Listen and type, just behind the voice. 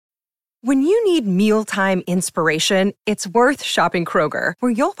When you need mealtime inspiration, it's worth shopping Kroger,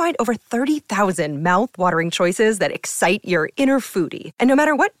 where you'll find over 30,000 mouth-watering choices that excite your inner foodie. And no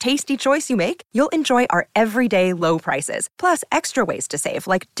matter what tasty choice you make, you'll enjoy our everyday low prices, plus extra ways to save,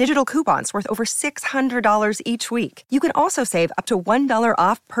 like digital coupons worth over $600 each week. You can also save up to $1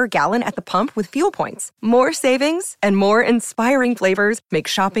 off per gallon at the pump with fuel points. More savings and more inspiring flavors make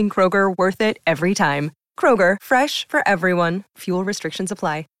shopping Kroger worth it every time. Kroger, fresh for everyone. Fuel restrictions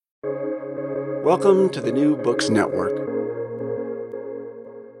apply. Welcome to the New Books Network.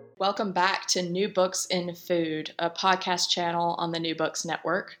 Welcome back to New Books in Food, a podcast channel on the New Books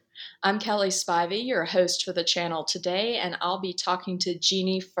Network. I'm Kelly Spivey, your host for the channel today, and I'll be talking to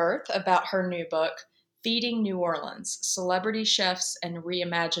Jeanne Firth about her new book, Feeding New Orleans: Celebrity Chefs and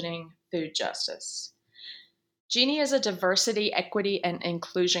Reimagining Food Justice. Jeanne is a diversity, equity, and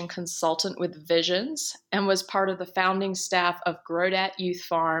inclusion consultant with visions and was part of the founding staff of Grodat Youth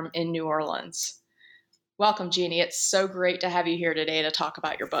Farm in New Orleans. Welcome, Jeanne. It's so great to have you here today to talk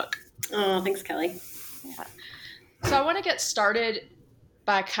about your book. Oh, thanks, Kelly. Yeah. So I want to get started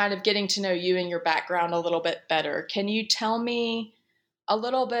by kind of getting to know you and your background a little bit better. Can you tell me a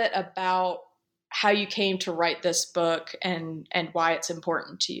little bit about how you came to write this book and why it's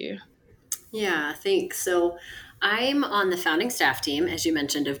important to you? Yeah, thanks. So I'm on the founding staff team, as you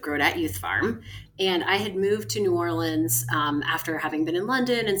mentioned, of Grodat Youth Farm. And I had moved to New Orleans after having been in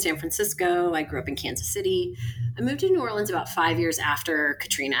London and San Francisco. I grew up in Kansas City. I moved to New Orleans about 5 years after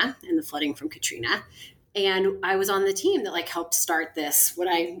Katrina and the flooding from Katrina. And I was on the team that helped start this, what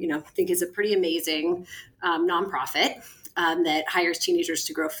I think is a pretty amazing nonprofit that hires teenagers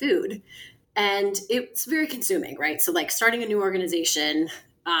to grow food. And it's very consuming, right? So starting a new organization,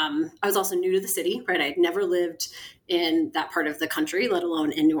 I was also new to the city, right? I'd never lived in that part of the country, let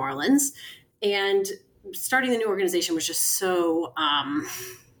alone in New Orleans. And starting the new organization was just so,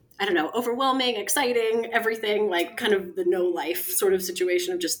 overwhelming, exciting, everything, kind of the no life sort of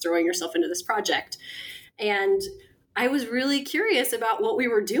situation of just throwing yourself into this project. And I was really curious about what we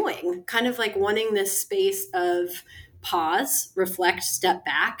were doing, kind of wanting this space of pause, reflect, step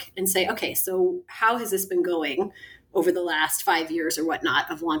back and say, okay, so how has this been going over the last 5 years or whatnot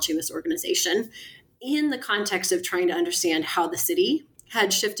of launching this organization in the context of trying to understand how the city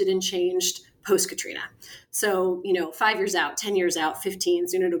had shifted and changed post-Katrina. So, 5 years out, 10 years out, 15,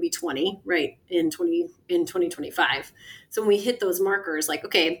 soon it'll be 20, right, in 2025. So when we hit those markers,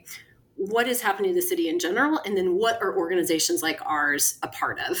 okay, what is happening to the city in general? And then what are organizations like ours a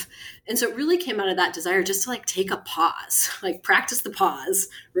part of? And so it really came out of that desire just to take a pause, practice the pause,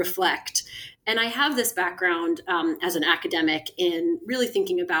 reflect. And I have this background as an academic in really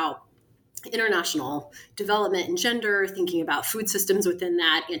thinking about international development and gender, thinking about food systems within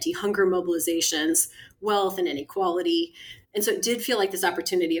that, anti-hunger mobilizations, wealth and inequality. And so it did feel like this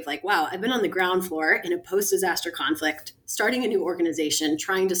opportunity of wow, I've been on the ground floor in a post-disaster conflict, starting a new organization,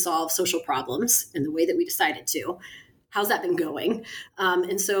 trying to solve social problems in the way that we decided to. How's that been going?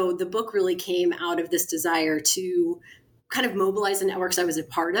 And so the book really came out of this desire to kind of mobilize the networks I was a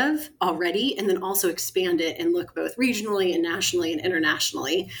part of already, and then also expand it and look both regionally and nationally and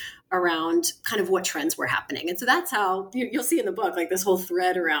internationally around kind of what trends were happening. And so that's how you'll see in the book, this whole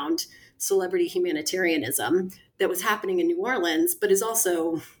thread around celebrity humanitarianism that was happening in New Orleans, but is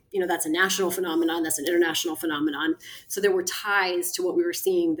also, that's a national phenomenon, that's an international phenomenon. So there were ties to what we were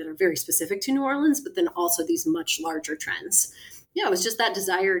seeing that are very specific to New Orleans, but then also these much larger trends. Yeah, it was just that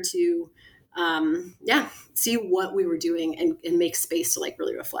desire to see what we were doing and make space to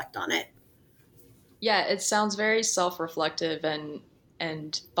really reflect on it. Yeah, it sounds very self-reflective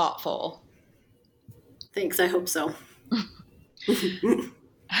and thoughtful. Thanks. I hope so.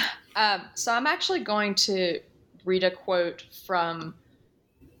 So I'm actually going to read a quote from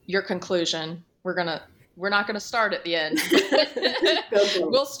your conclusion. We're not gonna start at the end.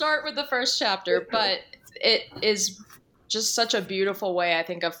 We'll start with the first chapter, but it is just such a beautiful way, I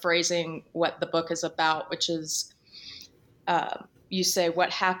think, of phrasing what the book is about, which is, you say, what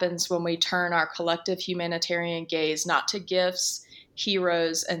happens when we turn our collective humanitarian gaze not to gifts,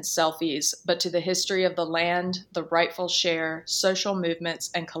 heroes, and selfies, but to the history of the land, the rightful share, social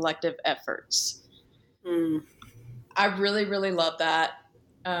movements, and collective efforts. I really, really love that.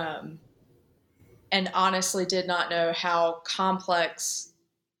 And honestly did not know how complex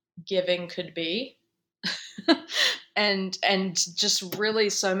giving could be. and just really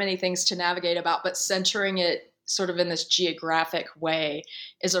so many things to navigate about, but centering it sort of in this geographic way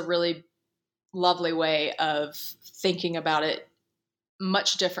is a really lovely way of thinking about it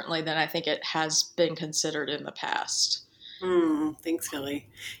much differently than I think it has been considered in the past. Thanks, Kelly.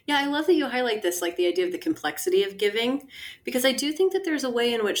 Yeah, I love that you highlight this, like the idea of the complexity of giving, because I do think that there's a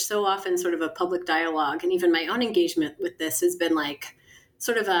way in which so often sort of a public dialogue and even my own engagement with this has been like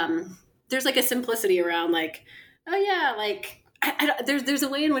sort of, there's like a simplicity around like, oh yeah, like there's a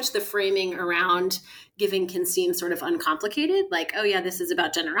way in which the framing around giving can seem sort of uncomplicated. Like, oh yeah, this is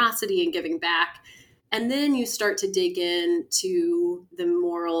about generosity and giving back. And then you start to dig into the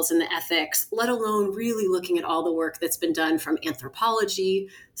morals and the ethics, let alone really looking at all the work that's been done from anthropology,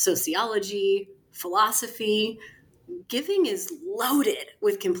 sociology, philosophy. Giving is loaded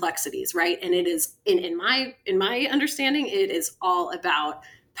with complexities, right? And it is, in my understanding, it is all about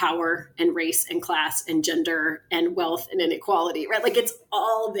power and race and class and gender and wealth and inequality, right? Like it's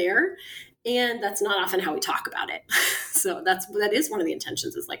all there. And that's not often how we talk about it. So that is one of the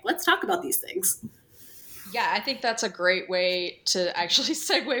intentions, is like, let's talk about these things. Yeah, I think that's a great way to actually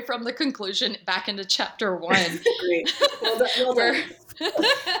segue from the conclusion back into chapter 1. Great. Well done.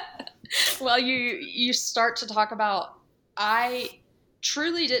 Well, you start to talk about, I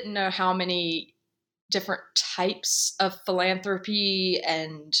truly didn't know how many different types of philanthropy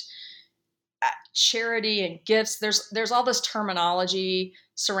and charity and gifts. There's all this terminology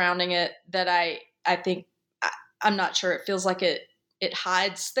surrounding it that I think, I'm not sure, it feels like it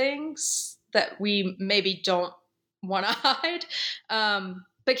hides things that we maybe don't want to hide.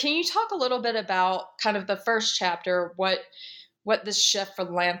 But can you talk a little bit about kind of the first chapter, what this shift for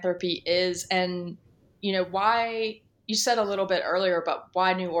philanthropy is, and, you know, why, you said a little bit earlier, but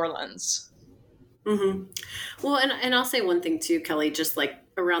why New Orleans? Mm-hmm. Well, and I'll say one thing too, Kelly, just like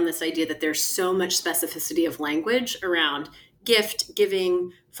around this idea that there's so much specificity of language around gift,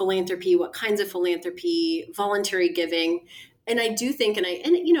 giving, philanthropy, what kinds of philanthropy, voluntary giving. And I do think,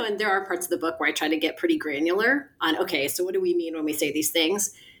 and there are parts of the book where I try to get pretty granular on, okay, so what do we mean when we say these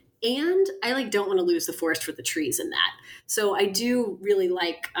things? And I don't want to lose the forest for the trees in that. So I do really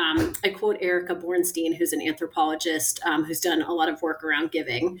like, I quote Erica Bornstein, who's an anthropologist, who's done a lot of work around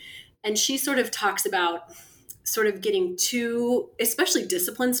giving. And she sort of talks about sort of getting too, especially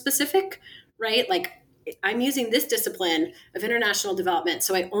discipline specific, right? Like, I'm using this discipline of international development,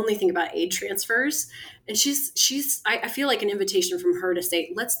 so I only think about aid transfers. And I feel like an invitation from her to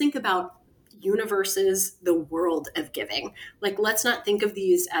say, let's think about universes, the world of giving. Like, let's not think of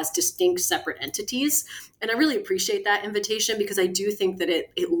these as distinct, separate entities. And I really appreciate that invitation, because I do think that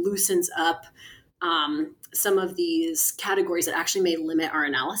it loosens up some of these categories that actually may limit our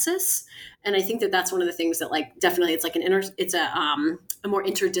analysis. And I think that that's one of the things that, like, definitely it's like a more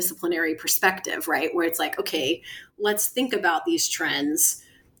interdisciplinary perspective, right? Where it's like, okay, let's think about these trends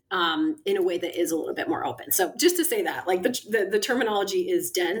in a way that is a little bit more open. So just to say that, like, the terminology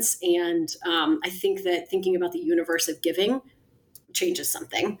is dense. And I think that thinking about the universe of giving changes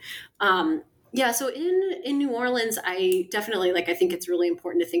something. Yeah. So in New Orleans, I definitely, like, I think it's really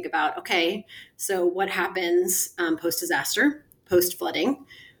important to think about, okay, so what happens post-disaster, post-flooding,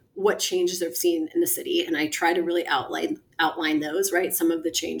 what changes I've seen in the city. And I try to really outline those, right? Some of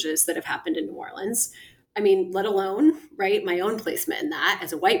the changes that have happened in New Orleans. I mean, let alone, right, my own placement in that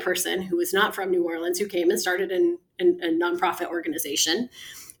as a white person who was not from New Orleans, who came and started a nonprofit organization.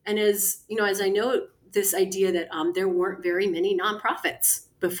 And as I know, this idea that there weren't very many nonprofits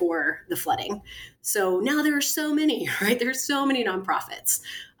before the flooding. So now there are so many, right? There's so many nonprofits.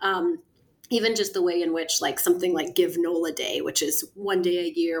 Even just the way in which, like, something like Give NOLA Day, which is one day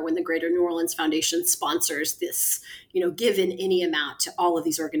a year when the Greater New Orleans Foundation sponsors this, give in any amount to all of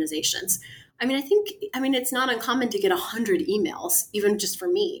these organizations. I mean, it's not uncommon to get 100 emails, even just for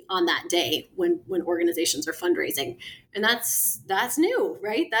me, on that day when organizations are fundraising. And that's new,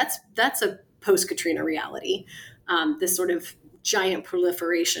 right? That's a post-Katrina reality, this sort of giant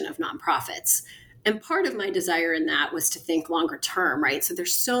proliferation of nonprofits. And part of my desire in that was to think longer term, right? So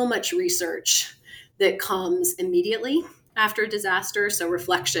there's so much research that comes immediately after a disaster. So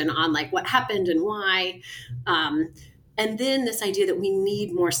reflection on, like, what happened and why. And then this idea that we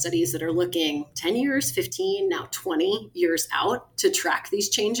need more studies that are looking 10 years, 15, now 20 years out to track these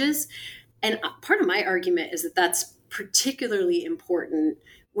changes. And part of my argument is that that's particularly important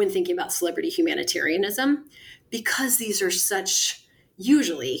when thinking about celebrity humanitarianism, because these are such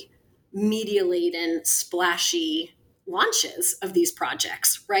usually media-laden, splashy launches of these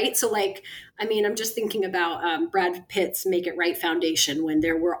projects, right? So, like, I mean, I'm just thinking about Brad Pitt's Make It Right Foundation, when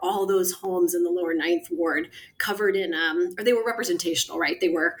there were all those homes in the lower Ninth Ward covered in, or they were representational, right? They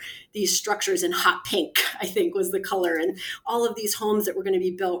were these structures in hot pink, I think was the color, and all of these homes that were going to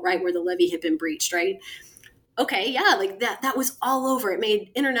be built right where the levee had been breached, right? Okay, yeah, like that was all over. It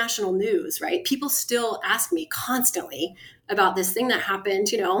made international news, right? People still ask me constantly about this thing that happened,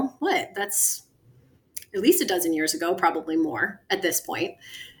 that's at least a dozen years ago, probably more at this point.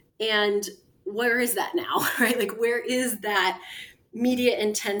 And where is that now, right? Like, where is that media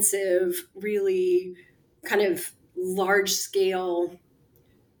intensive, really kind of large scale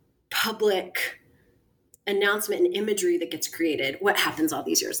public announcement and imagery that gets created? What happens all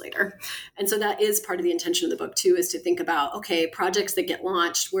these years later? And so that is part of the intention of the book too, is to think about, okay, projects that get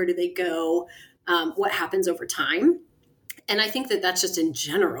launched, where do they go? What happens over time? And I think that that's just in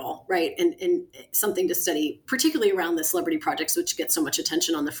general, right? And something to study, particularly around the celebrity projects, which get so much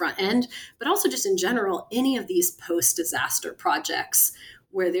attention on the front end, but also just in general, any of these post-disaster projects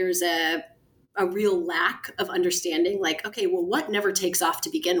where there's a real lack of understanding, like, okay, well, what never takes off to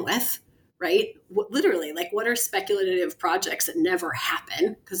begin with, right? Literally, like, what are speculative projects that never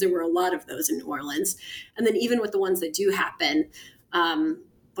happen? Because there were a lot of those in New Orleans. And then even with the ones that do happen,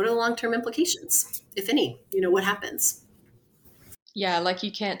 what are the long-term implications, if any? What happens? Yeah, like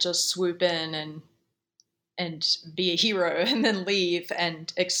you can't just swoop in and be a hero and then leave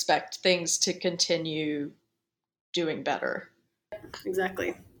and expect things to continue doing better.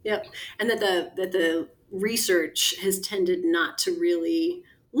 Exactly. Yep. And that the research has tended not to really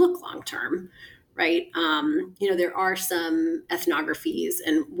look long term, right? There are some ethnographies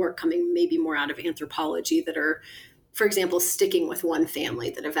and work coming maybe more out of anthropology that are, for example, sticking with one family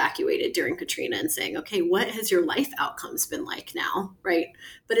that evacuated during Katrina and saying, okay, what has your life outcomes been like now, right?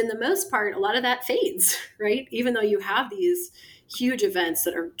 But in the most part, a lot of that fades, right? Even though you have these huge events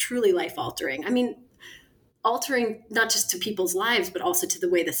that are truly life altering. I mean, altering not just to people's lives, but also to the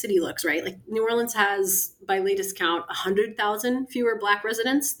way the city looks, right? Like, New Orleans has, by latest count, 100,000 fewer Black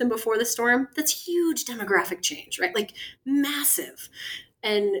residents than before the storm. That's huge demographic change, right? Like, massive.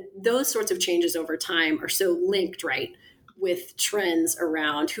 And those sorts of changes over time are so linked, right, with trends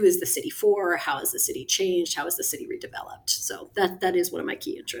around who is the city for, how has the city changed, how is the city redeveloped. So that is one of my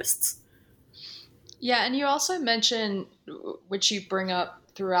key interests. Yeah, and you also mention, which you bring up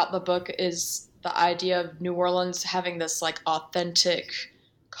throughout the book, is the idea of New Orleans having this like authentic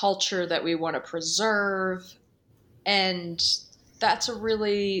culture that we want to preserve. And that's a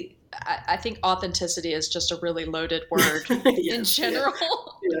really, I think authenticity is just a really loaded word in general.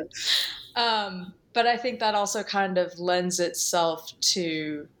 Yeah. But I think that also kind of lends itself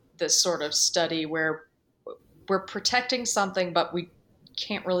to this sort of study where we're protecting something, but we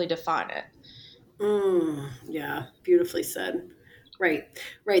can't really define it. Yeah, beautifully said. Right.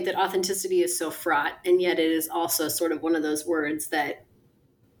 That authenticity is so fraught, and yet it is also sort of one of those words that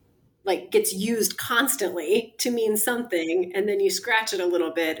like gets used constantly to mean something, and then you scratch it a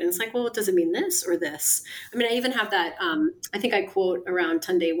little bit and it's like, well, does it mean this or this? I mean, I even have that, I think I quote around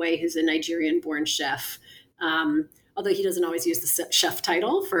Tunde Way, who's a Nigerian-born chef, although he doesn't always use the chef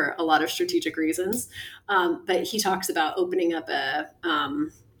title for a lot of strategic reasons. But he talks about opening up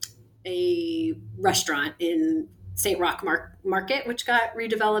a restaurant in St. Roch Market, which got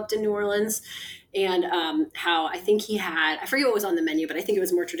redeveloped in New Orleans. And how I think he had, I forget what was on the menu, but I think it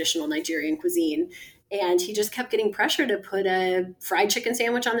was more traditional Nigerian cuisine. And he just kept getting pressure to put a fried chicken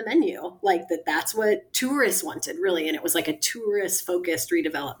sandwich on the menu. Like that's what tourists wanted, really. And it was like a tourist-focused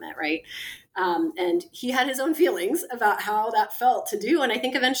redevelopment, right? And he had his own feelings about how that felt to do. And I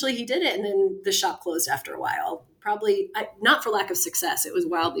think eventually he did it. And then the shop closed after a while. Probably not for lack of success. It was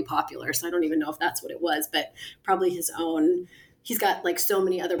wildly popular. So I don't even know if that's what it was, but probably his own. He's got like so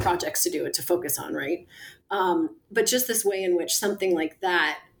many other projects to do it to focus on, right? But just this way in which something like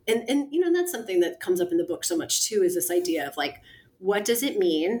that, and that's something that comes up in the book so much too, is this idea of like, what does it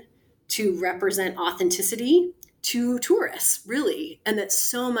mean to represent authenticity to tourists, really? And that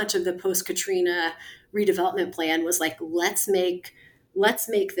so much of the post-Katrina redevelopment plan was like, let's make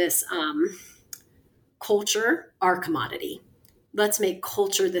this culture our commodity. Let's make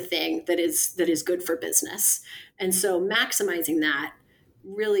culture the thing that is good for business. And so maximizing that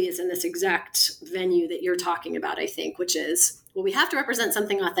really is in this exact venue that you're talking about, I think, which is, well, we have to represent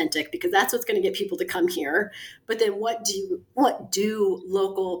something authentic because that's what's going to get people to come here. But then what do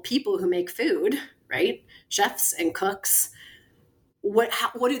local people who make food, right? Chefs and cooks, what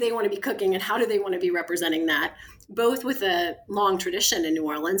do they want to be cooking and how do they want to be representing that? Both with a long tradition in New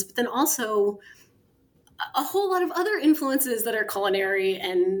Orleans, but then also a whole lot of other influences that are culinary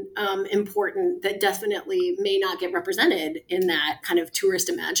and important that definitely may not get represented in that kind of tourist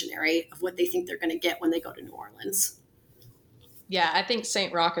imaginary of what they think they're going to get when they go to New Orleans. Yeah, I think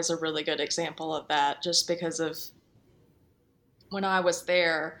St. Roch is a really good example of that, just because of when I was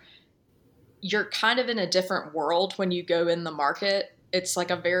there, you're kind of in a different world when you go in the market. It's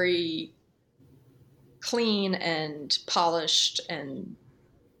like a very clean and polished and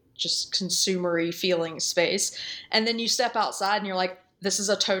just consumery feeling space. And then you step outside and you're like, this is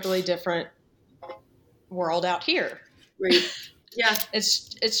a totally different world out here. Right. Yeah.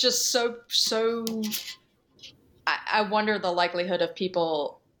 It's just so I wonder the likelihood of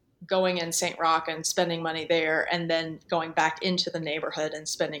people going in St. Roch and spending money there and then going back into the neighborhood and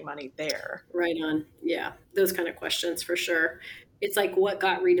spending money there. Right on. Yeah. Those kind of questions for sure. It's like what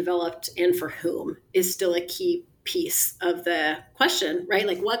got redeveloped and for whom is still a key piece of the question, right?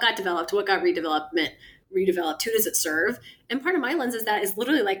 Like what got developed, what got redeveloped, who does it serve? And part of my lens is that is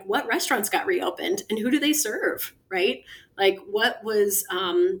literally like what restaurants got reopened and who do they serve, right? Like what was,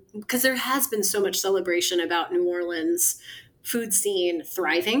 because there has been so much celebration about New Orleans food scene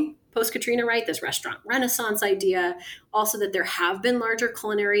thriving post-Katrina, right? This restaurant renaissance idea. Also that there have been larger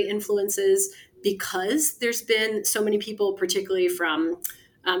culinary influences because there's been so many people, particularly from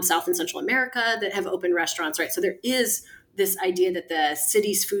South and Central America, that have opened restaurants, right? So there is this idea that the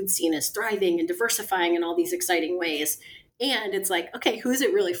city's food scene is thriving and diversifying in all these exciting ways. And it's like, okay, who is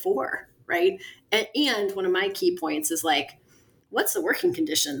it really for, right? And one of my key points is like, what's the working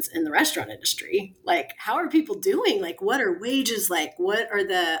conditions in the restaurant industry? Like, how are people doing? Like, what are wages like? What are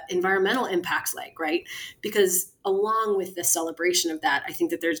the environmental impacts like, right? Because along with the celebration of that, I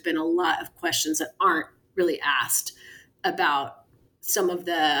think that there's been a lot of questions that aren't really asked about some of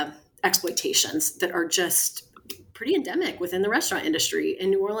the exploitations that are just pretty endemic within the restaurant industry in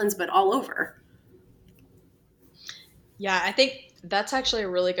New Orleans, but all over. Yeah, I think that's actually a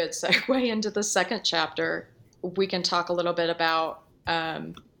really good segue into the second chapter. We can talk a little bit about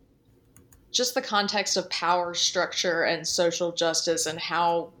just the context of power structure and social justice and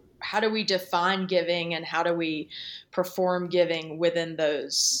how do we define giving and how do we perform giving within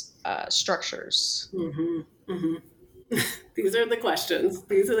those structures. Mm-hmm. Mm-hmm. These are the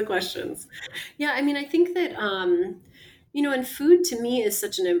questions. Yeah, I mean, I think that, and food to me is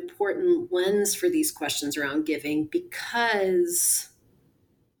such an important lens for these questions around giving because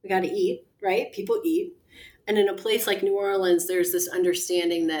we got to eat, right? People eat. And in a place like New Orleans, there's this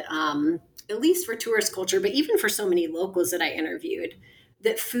understanding that, at least for tourist culture, but even for so many locals that I interviewed,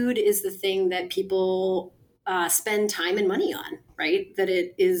 that food is the thing that people spend time and money on, right? That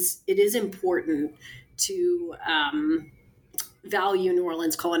it is important to value New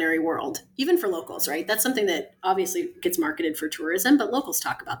Orleans culinary world, even for locals, right? That's something that obviously gets marketed for tourism, but locals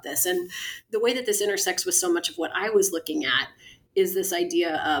talk about this. And the way that this intersects with so much of what I was looking at is this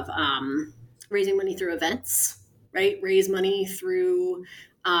idea of raising money through events, right? Raise money through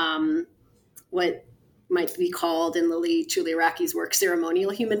what might be called in Lily Chuliaraki's work,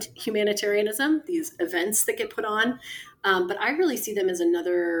 ceremonial humanitarianism, these events that get put on. But I really see them as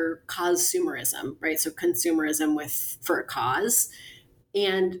another consumerism, right? So consumerism for a cause.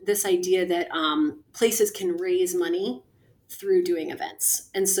 And this idea that places can raise money through doing events.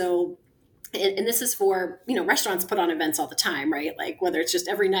 And so and this is for, restaurants put on events all the time, right? Like whether it's just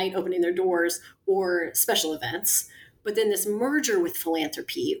every night opening their doors or special events. But then this merger with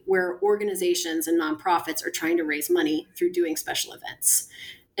philanthropy where organizations and nonprofits are trying to raise money through doing special events.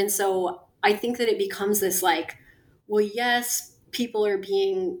 And so I think that it becomes this like, well, yes, people are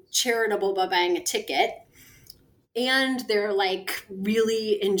being charitable by buying a ticket, and they're like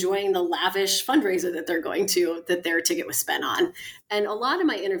really enjoying the lavish fundraiser that they're going to, that their ticket was spent on. And a lot of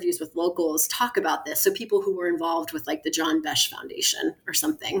my interviews with locals talk about this. So people who were involved with like the John Besh Foundation or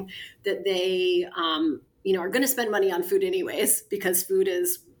something, that they, are going to spend money on food anyways, because food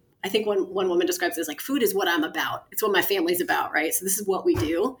is, I think one woman describes it as like, food is what I'm about. It's what my family's about, right? So this is what we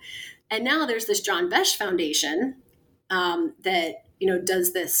do. And now there's this John Besh Foundation that,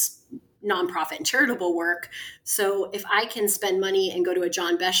 does this nonprofit and charitable work. So if I can spend money and go to a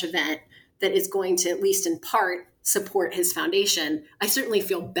John Besh event that is going to, at least in part, support his foundation, I certainly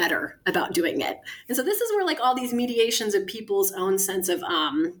feel better about doing it. And so this is where like all these mediations of people's own sense of,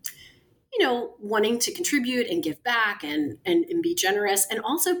 wanting to contribute and give back and be generous, and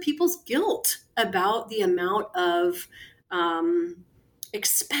also people's guilt about the amount of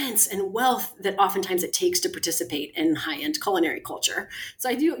expense and wealth that oftentimes it takes to participate in high-end culinary culture. So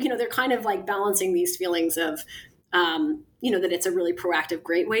I do, they're kind of like balancing these feelings of, that it's a really proactive,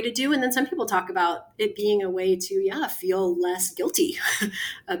 great way to do. And then some people talk about it being a way to, feel less guilty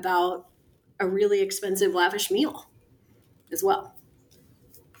about a really expensive, lavish meal as well.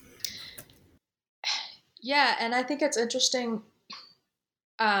 Yeah. And I think it's interesting,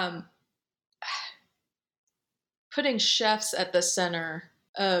 putting chefs at the center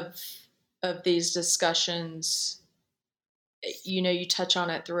of these discussions. You touch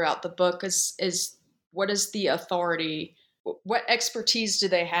on it throughout the book, is what is the authority, what expertise do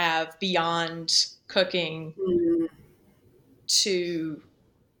they have beyond cooking to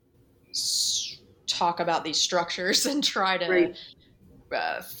talk about these structures and try to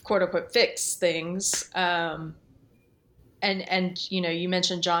quote unquote fix things. And you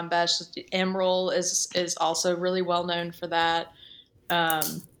mentioned John Besh. Emerald is also really well known for that.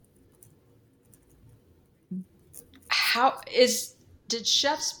 Did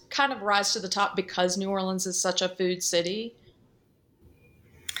chefs kind of rise to the top because New Orleans is such a food city?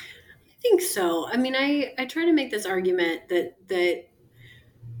 I think so. I mean, I try to make this argument that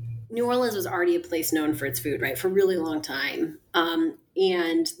New Orleans was already a place known for its food, right, for a really long time,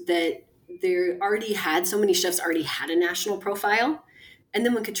 and that there already had so many chefs already had a national profile. And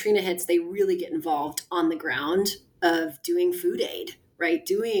then when Katrina hits, they really get involved on the ground of doing food aid, right?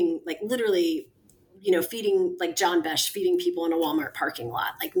 Doing like literally, feeding like John Besh, feeding people in a Walmart parking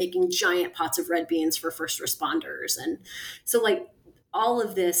lot, like making giant pots of red beans for first responders. And so like all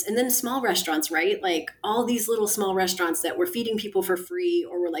of this, and then small restaurants, right? Like all these little small restaurants that were feeding people for free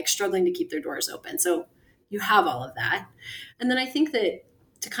or were like struggling to keep their doors open. So you have all of that. And then I think that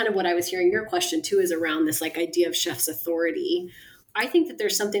to kind of what I was hearing your question too is around this like idea of chef's authority. I think that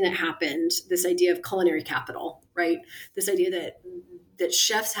there's something that happened, this idea of culinary capital, right? This idea that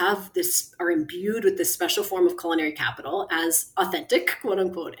chefs are imbued with this special form of culinary capital as authentic, quote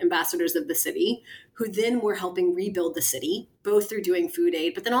unquote, ambassadors of the city, who then were helping rebuild the city, both through doing food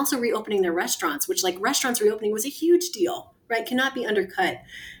aid, but then also reopening their restaurants, which like restaurants reopening was a huge deal, right? Cannot be undercut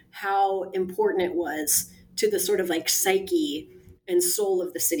how important it was to the sort of like psyche and soul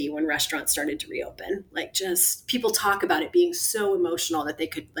of the city when restaurants started to reopen. Like just people talk about it being so emotional that they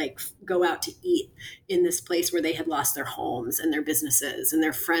could like go out to eat in this place where they had lost their homes and their businesses and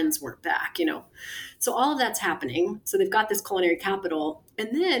their friends weren't back, So all of that's happening. So they've got this culinary capital. And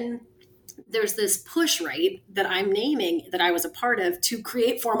then there's this push, right, that I'm naming that I was a part of to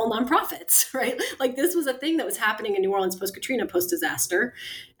create formal nonprofits, right? Like this was a thing that was happening in New Orleans post-Katrina, post-disaster.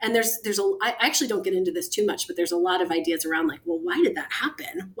 And I actually don't get into this too much, but there's a lot of ideas around like, well, why did that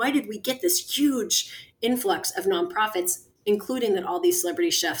happen? Why did we get this huge influx of nonprofits, including that all these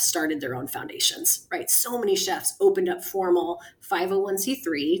celebrity chefs started their own foundations, right? So many chefs opened up formal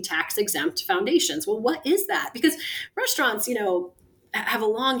 501c3 tax-exempt foundations. Well, what is that? Because restaurants, have a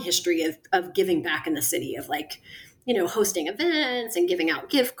long history of giving back in the city, of like, hosting events and giving out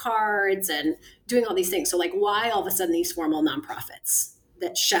gift cards and doing all these things. So like why all of a sudden these formal nonprofits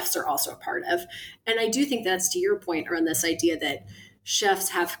that chefs are also a part of? And I do think that's to your point around this idea that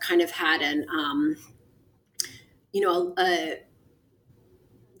chefs have kind of had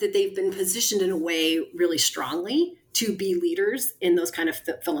that they've been positioned in a way really strongly to be leaders in those kind of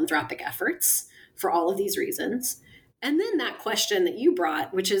philanthropic efforts for all of these reasons. And then that question that you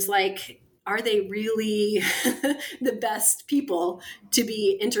brought, which is like, are they really the best people to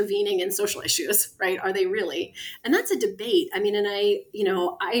be intervening in social issues, right? Are they really? And that's a debate. I mean, and I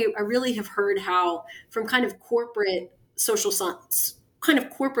really have heard how from kind of corporate social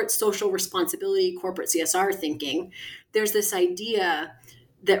responsibility, corporate CSR thinking, there's this idea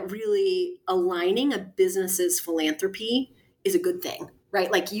that really aligning a business's philanthropy is a good thing,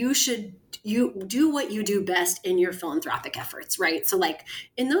 right? Like you do what you do best in your philanthropic efforts, right? So like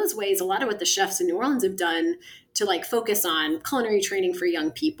in those ways, a lot of what the chefs in New Orleans have done to like focus on culinary training for young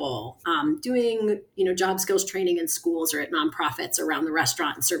people, doing, job skills training in schools or at nonprofits around the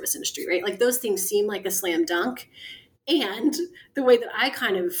restaurant and service industry, right? Like those things seem like a slam dunk. And the way that I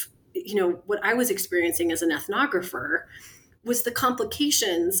kind of, what I was experiencing as an ethnographer was the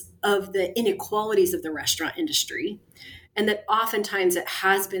complications of the inequalities of the restaurant industry. And that oftentimes it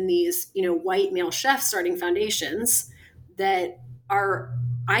has been these, white male chefs starting foundations that are,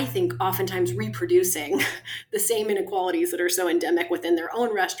 I think, oftentimes reproducing the same inequalities that are so endemic within their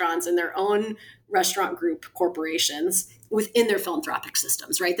own restaurants and their own restaurant group corporations within their philanthropic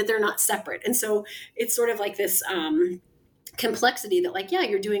systems, right? That they're not separate. And so it's sort of like this complexity that like, yeah,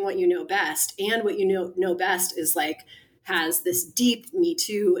 you're doing what you know best. And what you know best is like, has this deep Me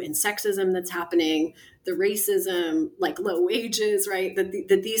Too and sexism that's happening, the racism, like low wages, right?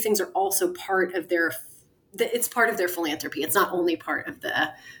 That these things are also part of it's part of their philanthropy. It's not only part of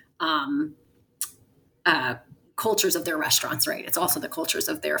the cultures of their restaurants, right? It's also the cultures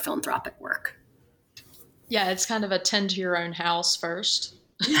of their philanthropic work. Yeah, it's kind of a tend to your own house first.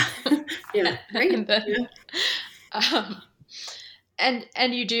 Yeah, right. And then,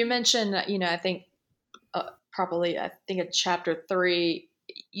 and you do mention, I think in chapter 3,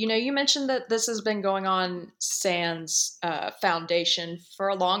 you mentioned that this has been going on sans foundation for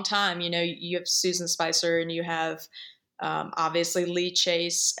a long time. You have Susan Spicer and you have obviously Lee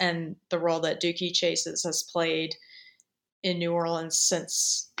Chase and the role that Dookie Chase has played in New Orleans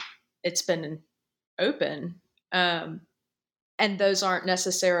since it's been open. And those aren't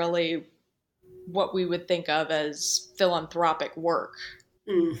necessarily what we would think of as philanthropic work.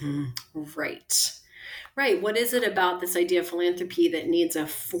 Mm-hmm. Right. Right. What is it about this idea of philanthropy that needs a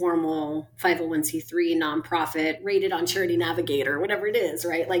formal 501c3 nonprofit rated on Charity Navigator, whatever it is,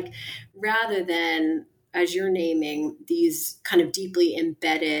 right? Like, rather than, as you're naming, these kind of deeply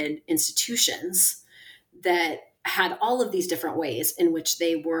embedded institutions that had all of these different ways in which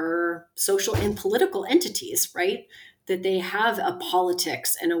they were social and political entities, right? That they have a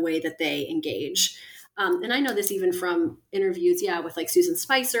politics and a way that they engage. And I know this even from interviews, with like Susan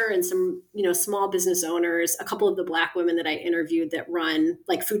Spicer and some, small business owners, a couple of the Black women that I interviewed that run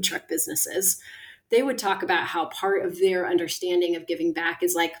like food truck businesses. They would talk about how part of their understanding of giving back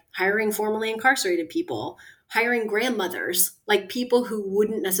is like hiring formerly incarcerated people, hiring grandmothers, like people who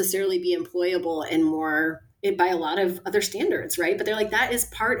wouldn't necessarily be employable and more by a lot of other standards, right? But they're like, that is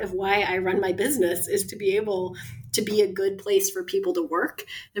part of why I run my business, is to be able to be a good place for people to work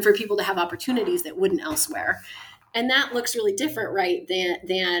and for people to have opportunities that wouldn't elsewhere. And that looks really different, right,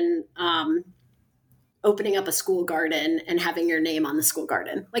 than opening up a school garden and having your name on the school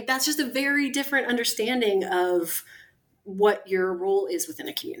garden. Like, that's just a very different understanding of what your role is within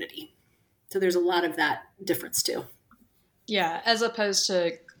a community. So there's a lot of that difference too. Yeah, as opposed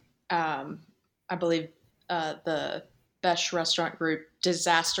to, I believe, the Besh Restaurant Group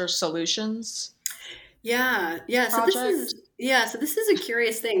Disaster Solutions. Yeah. So this is a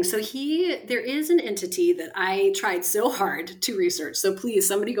curious thing. So there is an entity that I tried so hard to research. So please,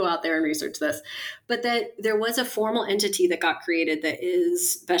 somebody go out there and research this. But that there was a formal entity that got created that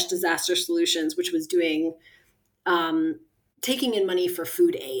is Besh Disaster Solutions, which was doing taking in money for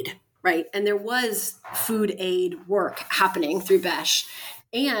food aid, right? And there was food aid work happening through Besh.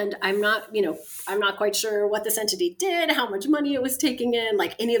 And I'm not quite sure what this entity did, how much money it was taking in,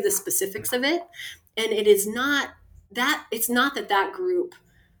 like any of the specifics of it. And it's not that group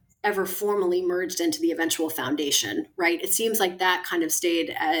ever formally merged into the eventual foundation, right? It seems like that kind of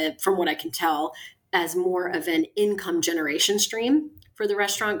stayed, from what I can tell, as more of an income generation stream for the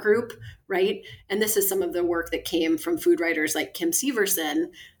restaurant group, right? And this is some of the work that came from food writers like Kim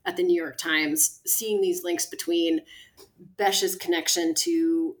Severson at the New York Times, seeing these links between Besh's connection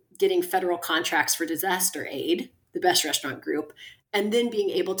to getting federal contracts for disaster aid, the Besh Restaurant Group, and then being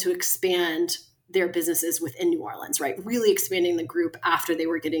able to expand their businesses within New Orleans, right? Really expanding the group after they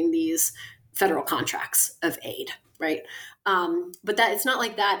were getting these federal contracts of aid, right? But that it's not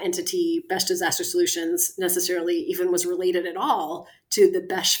like that entity, Besh Disaster Solutions, necessarily even was related at all to the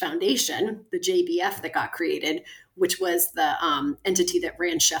Besh Foundation, the JBF that got created, which was the entity that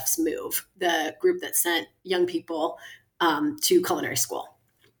ran Chef's Move, the group that sent young people to culinary school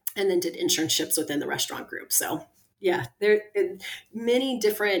and then did internships within the restaurant group. So yeah, there are many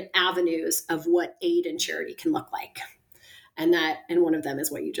different avenues of what aid and charity can look like. And one of them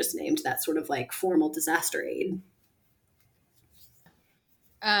is what you just named, that sort of like formal disaster aid.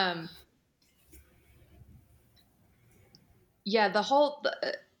 The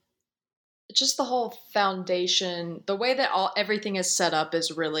whole foundation, the way that everything is set up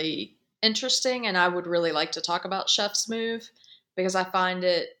is really interesting. And I would really like to talk about Chef's Move, because I find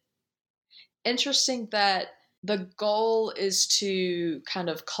it interesting that the goal is to kind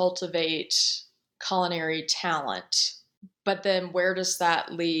of cultivate culinary talent. But then where does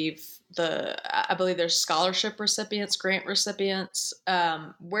that leave I believe there's scholarship recipients, grant recipients.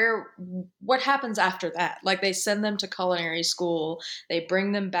 What happens after that? Like, they send them to culinary school, they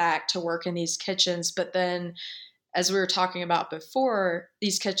bring them back to work in these kitchens, but then, as we were talking about before,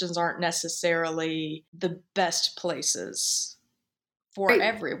 these kitchens aren't necessarily the best places for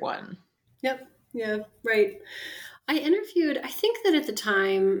everyone. Yep. Yeah, right. I interviewed, I think that at the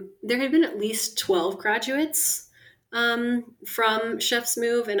time, there had been at least 12 graduates from Chef's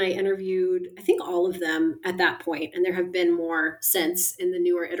Move, and I interviewed, I think, all of them at that point, and there have been more since in the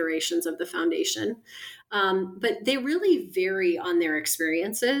newer iterations of the foundation. But they really vary on their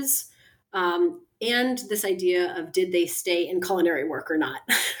experiences, and this idea of, did they stay in culinary work or not,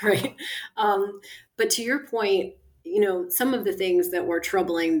 right? But to your point, some of the things that were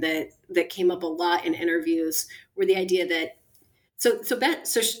troubling that came up a lot in interviews were the idea that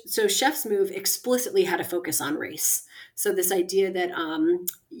so Chef's Move explicitly had a focus on race. So this idea that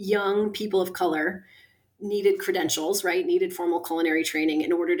young people of color needed credentials, right? Needed formal culinary training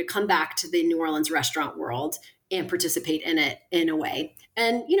in order to come back to the New Orleans restaurant world and participate in it in a way.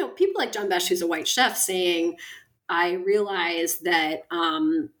 And, people like John Besh, who's a white chef, saying, I realize that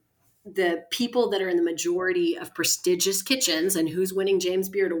the people that are in the majority of prestigious kitchens and who's winning James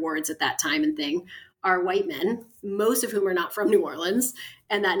Beard Awards at that time and thing are white men, most of whom are not from New Orleans,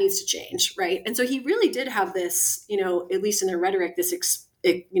 and that needs to change, right? And so he really did have this, at least in their rhetoric, this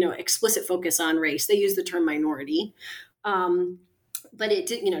explicit focus on race. They use the term minority. but it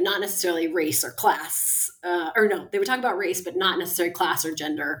did, not necessarily race or class, or no, they would talk about race, but not necessarily class or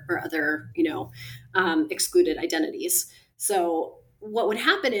gender or other, excluded identities. So what would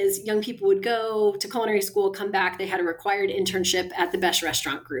happen is young people would go to culinary school, come back, they had a required internship at the Best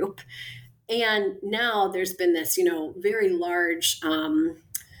Restaurant Group. And now there's been this, very large kind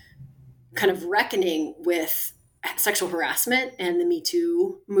of reckoning with sexual harassment and the Me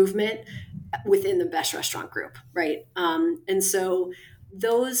Too movement within the Best Restaurant Group, right? And so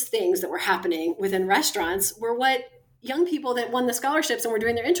those things that were happening within restaurants were what young people that won the scholarships and were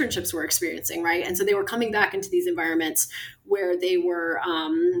doing their internships were experiencing, right? And so they were coming back into these environments where they were,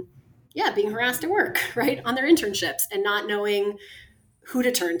 being harassed at work, right, on their internships and not knowing who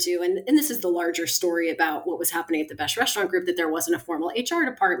to turn to. And this is the larger story about what was happening at the Best Restaurant Group, that there wasn't a formal HR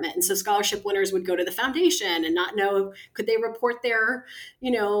department. And so scholarship winners would go to the foundation and not know, could they report their,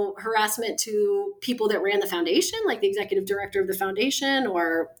 harassment to people that ran the foundation, like the executive director of the foundation,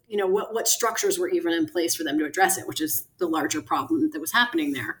 or, what structures were even in place for them to address it, which is the larger problem that was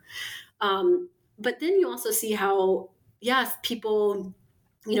happening there. But then you also see how, people,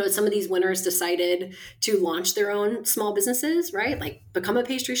 some of these winners decided to launch their own small businesses, right? Like become a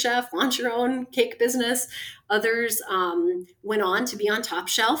pastry chef, launch your own cake business. Others went on to be on Top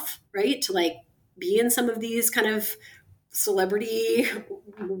Shelf, right? To like be in some of these kind of celebrity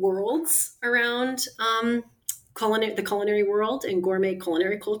worlds around the culinary world and gourmet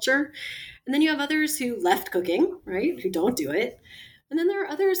culinary culture. And then you have others who left cooking, right? Who don't do it. And then there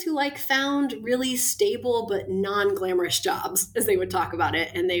are others who found really stable but non-glamorous jobs, as they would talk about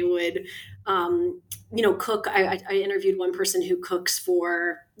it. And they would, cook. I interviewed one person who cooks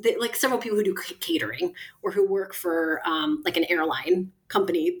for several people who do catering or who work for an airline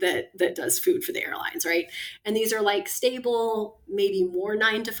company that does food for the airlines, right? And these are stable, maybe more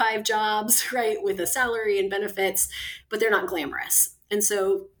 9-to-5 jobs, right? With a salary and benefits, but they're not glamorous. And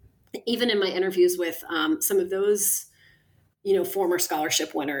so even in my interviews with some of those former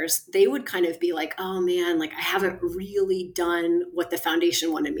scholarship winners, they would kind of be like, oh man, I haven't really done what the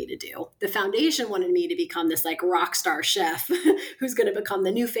foundation wanted me to do. The foundation wanted me to become this rock star chef who's going to become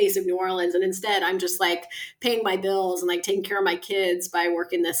the new face of New Orleans. And instead I'm just paying my bills and taking care of my kids by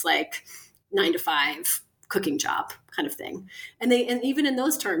working this 9-to-5 cooking job kind of thing. And even in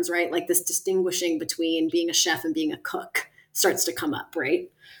those terms, right, this distinguishing between being a chef and being a cook starts to come up, right?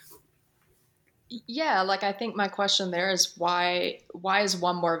 Yeah, I think my question there is why is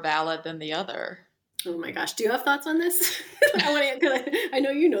one more valid than the other? Oh my gosh, do you have thoughts on this? I know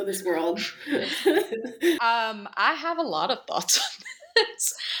you know this world. I have a lot of thoughts on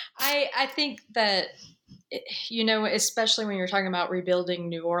this. I think that especially when you're talking about rebuilding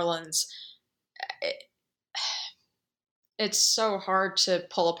New Orleans, it's so hard to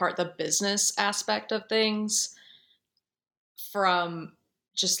pull apart the business aspect of things from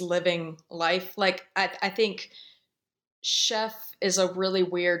just living life. I think chef is a really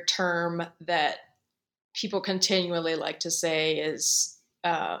weird term that people continually like to say is,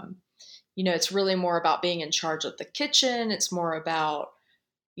 it's really more about being in charge of the kitchen. It's more about,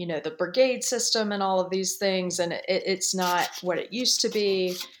 the brigade system and all of these things. And it's not what it used to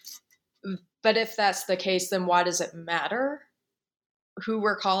be. But if that's the case, then why does it matter who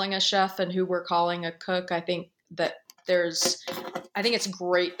we're calling a chef and who we're calling a cook? I think it's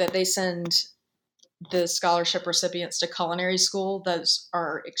great that they send the scholarship recipients to culinary school. Those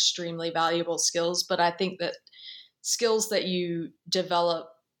are extremely valuable skills, but I think that skills that you develop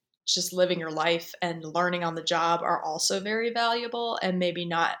just living your life and learning on the job are also very valuable and maybe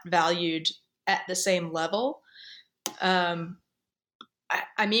not valued at the same level.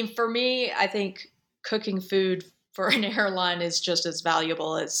 For me, I think cooking food for an airline is just as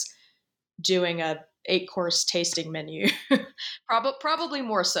valuable as doing a 8-course tasting menu. Probably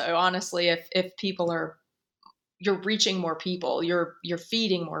more so, honestly, if people you're reaching more people, you're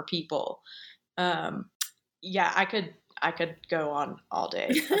feeding more people. I could go on all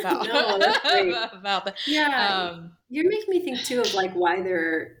day about, no, that's great. about that. Yeah. You're making me think too of why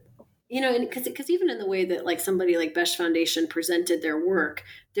they're, because even in the way that somebody like Besh Foundation presented their work,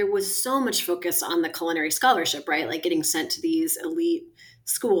 there was so much focus on the culinary scholarship, right? Getting sent to these elite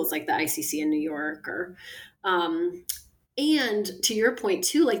schools like the ICC in New York, or and to your point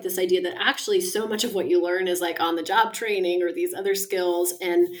too, this idea that actually so much of what you learn is on the job training or these other skills,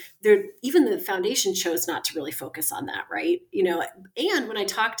 and even the foundation chose not to really focus on that, right? And when I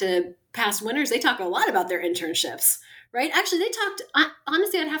talk to past winners, they talk a lot about their internships, right? Actually, they talked,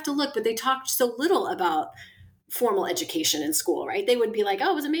 honestly, I'd have to look, but they talked so little about formal education in school, right? They would be like,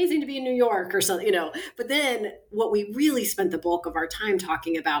 oh, it was amazing to be in New York or something, but then what we really spent the bulk of our time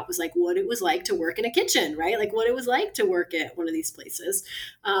talking about was like what it was like to work in a kitchen, right? Like what it was like to work at one of these places,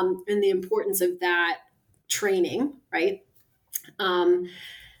 and the importance of that training, right? And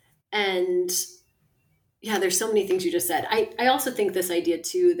yeah, there's so many things you just said. I also think this idea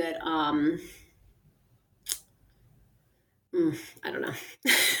too that, I don't know.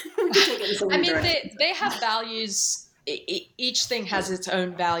 We could take it in so many directions. They have values. Each thing has its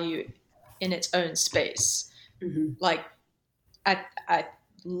own value in its own space. Mm-hmm. Like I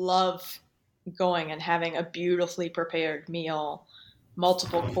love going and having a beautifully prepared meal,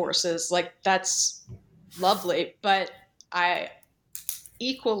 multiple courses. Like that's lovely. But I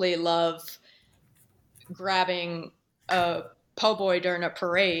equally love grabbing a po' boy during a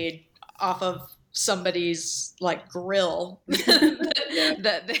parade off of somebody's like grill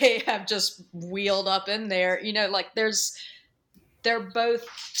that they have just wheeled up in there. Like they're both,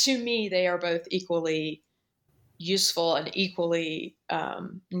 to me, they are both equally useful and equally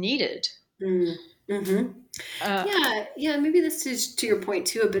needed. Mm-hmm. Yeah. Maybe this is to your point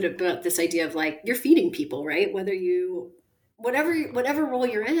too, a bit about this idea of like you're feeding people, right? Whatever role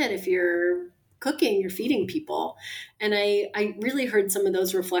you're in, if you're cooking, you're feeding people. And I really heard some of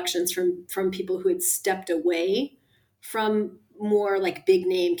those reflections from people who had stepped away from more like big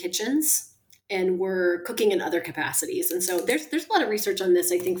name kitchens and were cooking in other capacities. And so there's a lot of research on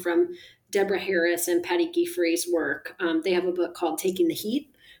this, I think, from Deborah Harris and Patty Gieffrey's work. They have a book called Taking the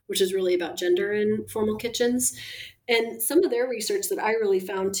Heat, which is really about gender in formal kitchens. And some of their research that I really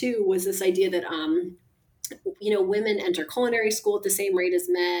found too was this idea that, women enter culinary school at the same rate as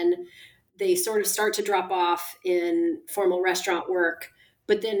men. They sort of start to drop off in formal restaurant work,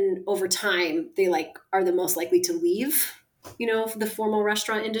 but then over time they are the most likely to leave, the formal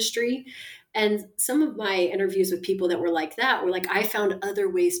restaurant industry. And some of my interviews with people that were like that were like, I found other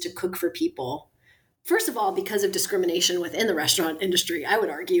ways to cook for people. First of all, because of discrimination within the restaurant industry, I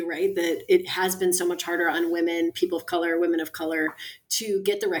would argue, right, that it has been so much harder on women, people of color, women of color, to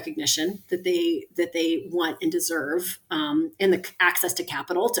get the recognition that they want and deserve, and the access to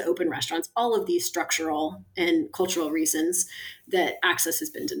capital to open restaurants. All of these structural and cultural reasons that access has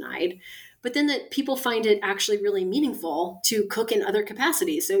been denied. But then that people find it actually really meaningful to cook in other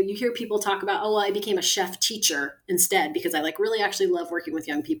capacities. So you hear people talk about, oh, well, I became a chef teacher instead because I really actually love working with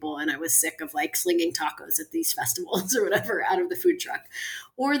young people. And I was sick of slinging tacos at these festivals or whatever out of the food truck.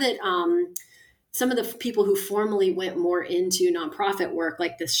 Or that some of the people who formally went more into nonprofit work,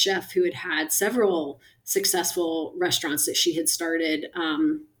 like this chef who had several successful restaurants that she had started,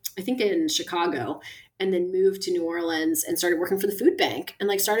 I think in Chicago, and then moved to New Orleans and started working for the food bank and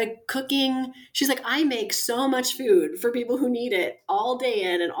started cooking. She's like, I make so much food for people who need it all day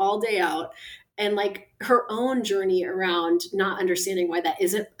in and all day out. And her own journey around not understanding why that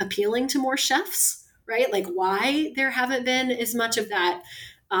isn't appealing to more chefs, right? Why there haven't been as much of that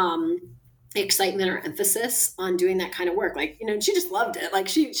excitement or emphasis on doing that kind of work. She just loved it.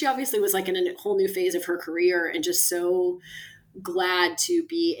 She obviously was in a whole new phase of her career and just so glad to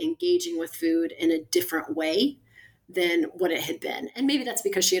be engaging with food in a different way than what it had been. And maybe that's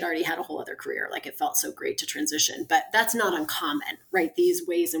because she had already had a whole other career. It felt so great to transition, but that's not uncommon, right? These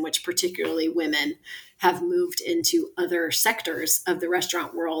ways in which particularly women have moved into other sectors of the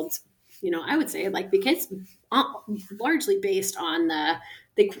restaurant world, I would say because largely based on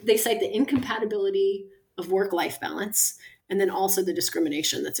they cite the incompatibility of work-life balance and then also the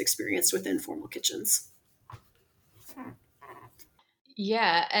discrimination that's experienced within formal kitchens.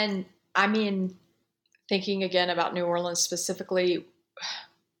 Yeah. And thinking again about New Orleans specifically,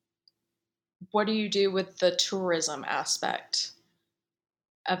 what do you do with the tourism aspect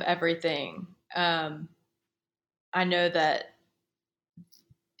of everything? I know that,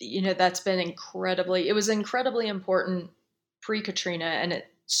 that's been it was incredibly important pre-Katrina, and it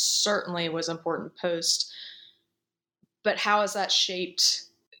certainly was important post. But how has that shaped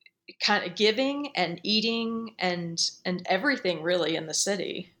kind of giving and eating and everything really in the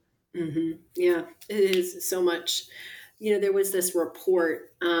city? Mm-hmm. Yeah, it is so much. There was this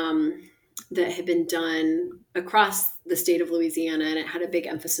report that had been done across the state of Louisiana, and it had a big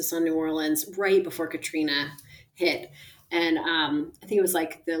emphasis on New Orleans right before Katrina hit. And I think it was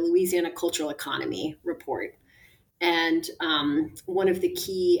the Louisiana Cultural Economy report. And one of the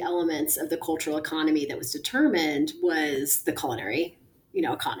key elements of the cultural economy that was determined was the culinary,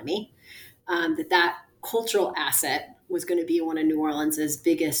 economy. That cultural asset was going to be one of New Orleans's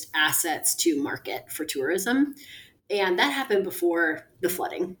biggest assets to market for tourism. And that happened before the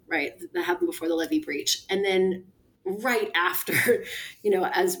flooding, right? That happened before the levee breach. And then right after,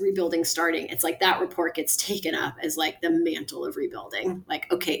 as rebuilding starting, it's like that report gets taken up as like the mantle of rebuilding.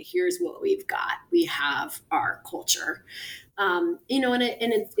 Like, okay, here's what we've got. We have our culture, and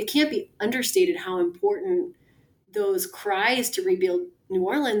it can't be understated how important those cries to rebuild New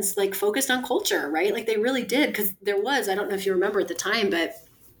Orleans, like, focused on culture, right? Like they really did. Because I don't know if you remember at the time, but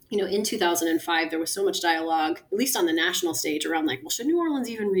in 2005, there was so much dialogue, at least on the national stage, around like, well, should New Orleans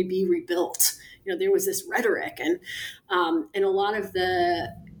even be rebuilt? There was this rhetoric, and a lot of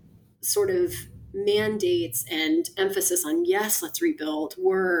the sort of mandates and emphasis on, yes, let's rebuild,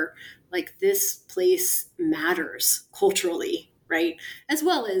 were like, this place matters culturally, right? As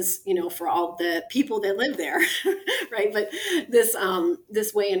well as, for all the people that live there, right? But this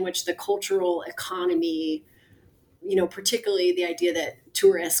way in which the cultural economy, particularly the idea that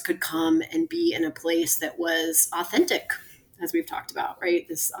tourists could come and be in a place that was authentic, as we've talked about, right?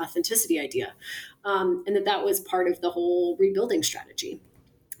 This authenticity idea, and that was part of the whole rebuilding strategy.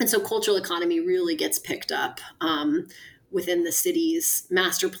 And so cultural economy really gets picked up within the city's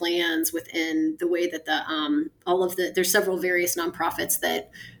master plans, within the way that there's several various nonprofits that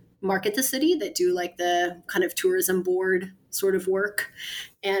market the city, that do like the kind of tourism board sort of work.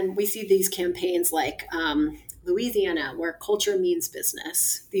 And we see these campaigns like Louisiana, where culture means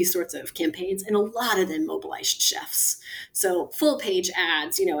business, these sorts of campaigns, and a lot of them mobilized chefs. So full page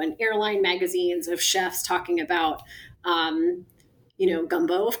ads, in airline magazines of chefs talking about,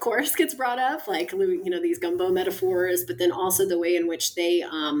 gumbo, of course, gets brought up, like, these gumbo metaphors, but then also the way in which they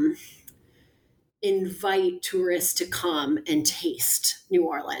invite tourists to come and taste New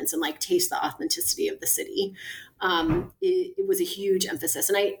Orleans and like taste the authenticity of the city. It was a huge emphasis.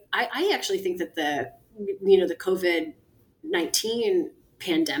 And I actually think that the COVID-19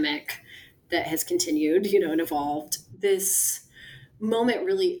 pandemic that has continued, and evolved, this moment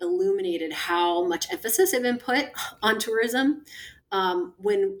really illuminated how much emphasis had been put on tourism.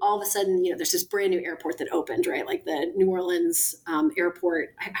 When all of a sudden, there's this brand new airport that opened, right? Like the New Orleans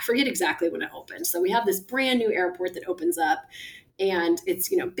airport, I forget exactly when it opened. So we have this brand new airport that opens up, and it's,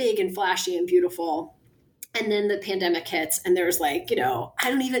 big and flashy and beautiful. And then the pandemic hits, and there's like, I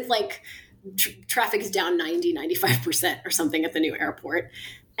don't even like, traffic is down 95% or something at the new airport.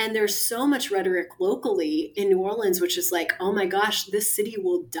 And there's so much rhetoric locally in New Orleans, which is like, oh my gosh, this city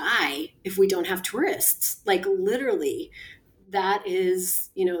will die if we don't have tourists. Like, literally, that is,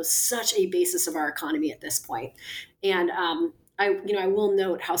 such a basis of our economy at this point. And I will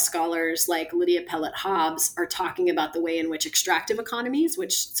note how scholars like Lydia Pellet Hobbs are talking about the way in which extractive economies,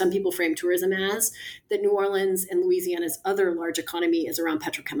 which some people frame tourism as, that New Orleans and Louisiana's other large economy is around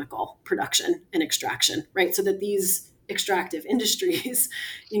petrochemical production and extraction, right? So that these extractive industries,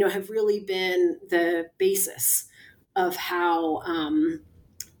 have really been the basis of how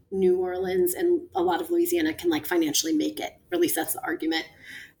New Orleans and a lot of Louisiana can like financially make it, or at least that's the argument.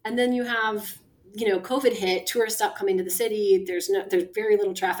 And then you have, COVID hit, tourists stop coming to the city. There's very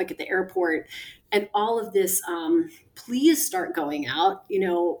little traffic at the airport, and all of this, pleas start going out,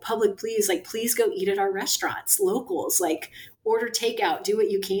 public pleas, like, please go eat at our restaurants, locals, like, order takeout, do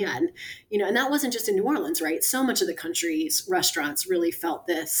what you can, and that wasn't just in New Orleans, right? So much of the country's restaurants really felt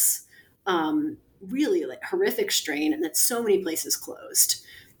this really like horrific strain, and that so many places closed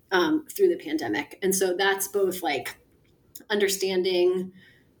through the pandemic. And so that's both like understanding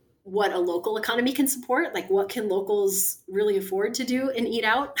what a local economy can support, like what can locals really afford to do and eat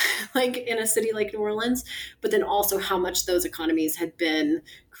out, like in a city like New Orleans, but then also how much those economies had been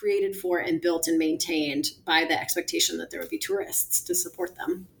created for and built and maintained by the expectation that there would be tourists to support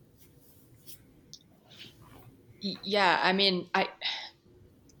them. Yeah, I mean, I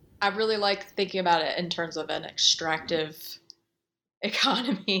really like thinking about it in terms of an extractive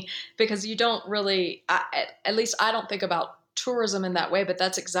economy, because you don't really, at least I don't think about tourism in that way, but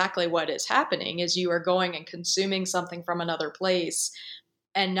that's exactly what is happening, is you are going and consuming something from another place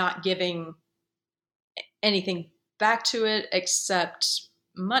and not giving anything back to it except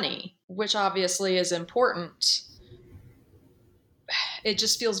money, which obviously is important. It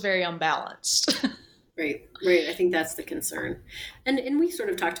just feels very unbalanced. Right. I think that's the concern. And we sort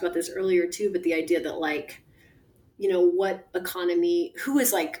of talked about this earlier too, but the idea that like, what economy, who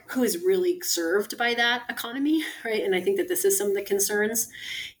is really served by that economy, right? And I think that this is some of the concerns.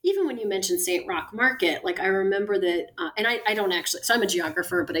 Even when you mentioned St. Roch Market, like I remember that, and I don't actually, so I'm a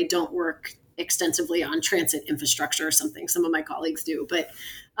geographer, but I don't work extensively on transit infrastructure or something. Some of my colleagues do, but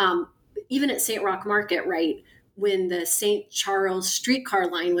even at St. Roch Market, right, when the St. Charles streetcar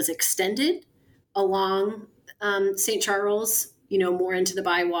line was extended along St. Charles, more into the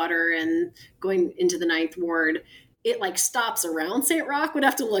Bywater and going into the Ninth Ward, it like stops around St. Roch. Would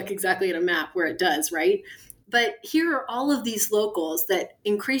have to look exactly at a map where it does, right? But here are all of these locals that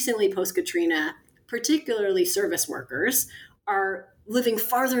increasingly post-Katrina, particularly service workers, are living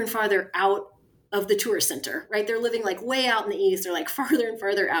farther and farther out of the tourist center, right? They're living like way out in the east. They're like farther and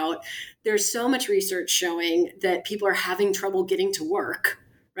farther out. There's so much research showing that people are having trouble getting to work,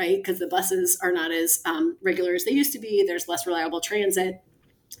 right? Because the buses are not as regular as they used to be. There's less reliable transit.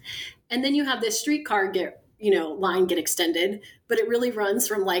 And then you have this streetcar line get extended, but it really runs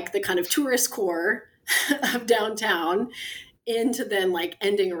from like the kind of tourist core of downtown into then like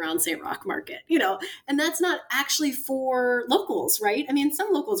ending around St. Roch Market, and that's not actually for locals, right? I mean,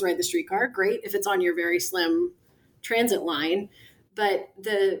 some locals ride the streetcar, great if it's on your very slim transit line, but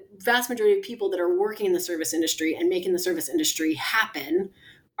the vast majority of people that are working in the service industry and making the service industry happen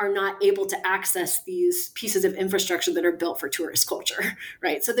are not able to access these pieces of infrastructure that are built for tourist culture,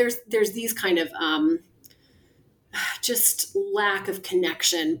 right? So there's these kind of just lack of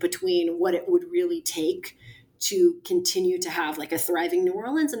connection between what it would really take to continue to have like a thriving New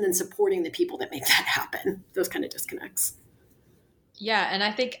Orleans and then supporting the people that make that happen. Those kind of disconnects. Yeah. And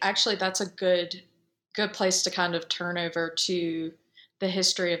I think actually that's a good place to kind of turn over to the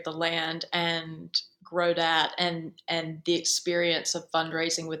history of the land and Grodat and the experience of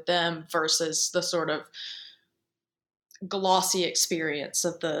fundraising with them versus the sort of glossy experience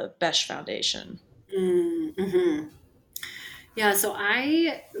of the Besh Foundation. Mm-hmm. Yeah, so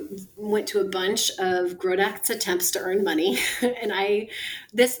I went to a bunch of Grodat's attempts to earn money, and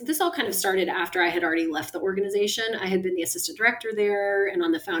this all kind of started after I had already left the organization. I had been the assistant director there and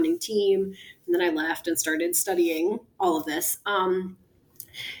on the founding team, and then I left and started studying all of this.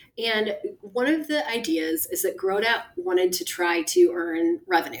 And one of the ideas is that Grodat wanted to try to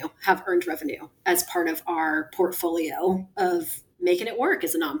have earned revenue as part of our portfolio of making it work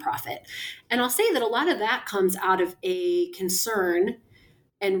as a nonprofit. And I'll say that a lot of that comes out of a concern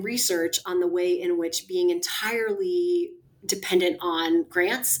and research on the way in which being entirely dependent on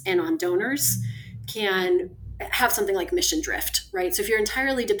grants and on donors can have something like mission drift, right? So if you're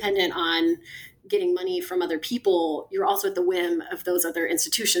entirely dependent on getting money from other people, you're also at the whim of those other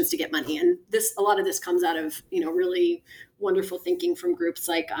institutions to get money. And a lot of this comes out of, really wonderful thinking from groups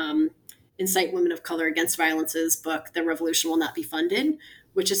like Incite Women of Color Against Violence's book, The Revolution Will Not Be Funded,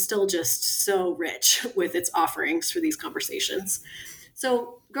 which is still just so rich with its offerings for these conversations.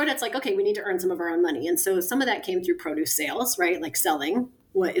 So Grodat's like, okay, we need to earn some of our own money. And so some of that came through produce sales, right? Like selling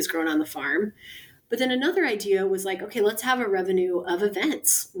what is grown on the farm. But then another idea was like, okay, let's have a revenue of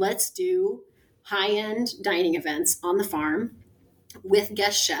events. Let's do high-end dining events on the farm with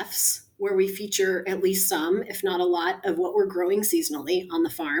guest chefs where we feature at least some, if not a lot, of what we're growing seasonally on the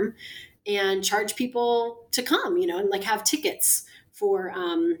farm and charge people to come, and like have tickets for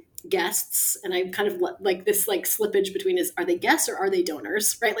guests. And I kind of like this like slippage between are they guests or are they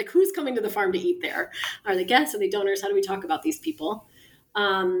donors, right? Like who's coming to the farm to eat there? Are they guests? Are they donors? How do we talk about these people?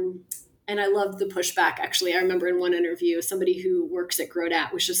 And I loved the pushback. Actually, I remember in one interview, somebody who works at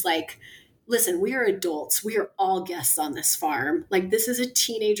Grodat was just like, listen, we are adults. We are all guests on this farm. Like this is a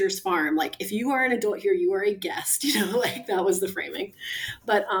teenager's farm. Like if you are an adult here, you are a guest, like that was the framing.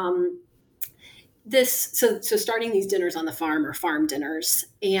 But so starting these dinners on the farm or farm dinners.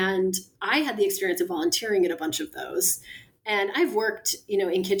 And I had the experience of volunteering at a bunch of those. And I've worked,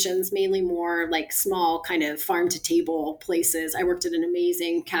 in kitchens, mainly more like small kind of farm to table places. I worked at an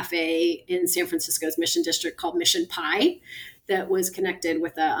amazing cafe in San Francisco's Mission District called Mission Pie that was connected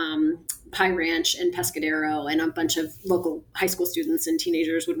with a pie ranch in Pescadero, and a bunch of local high school students and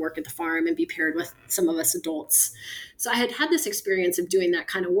teenagers would work at the farm and be paired with some of us adults. So I had this experience of doing that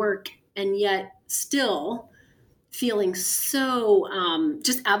kind of work, and yet still feeling so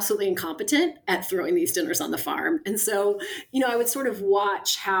just absolutely incompetent at throwing these dinners on the farm. And so, I would sort of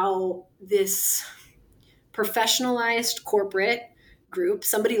watch how this professionalized corporate group,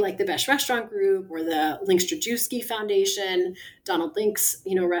 somebody like the Besh Restaurant Group or the Link Strajewski Foundation, Donald Link's,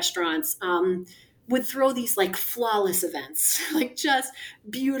 restaurants, would throw these like flawless events, like just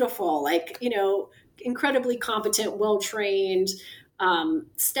beautiful, like, incredibly competent, well-trained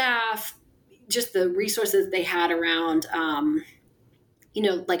staff, just the resources they had around,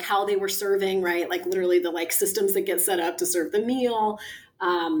 like how they were serving, right? Like literally the like systems that get set up to serve the meal,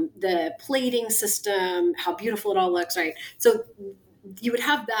 the plating system, how beautiful it all looks, right? So you would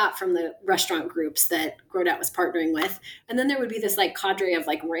have that from the restaurant groups that Grodat was partnering with. And then there would be this like cadre of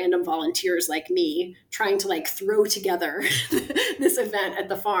like random volunteers like me trying to like throw together this event at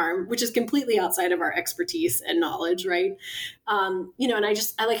the farm, which is completely outside of our expertise and knowledge. Right. And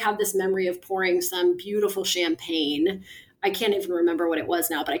I like have this memory of pouring some beautiful champagne I can't even remember what it was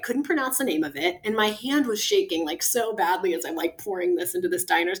now, but I couldn't pronounce the name of it. And my hand was shaking like so badly as I'm like pouring this into this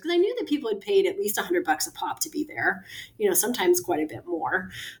diner, because I knew that people had paid at least $100 a pop to be there, sometimes quite a bit more.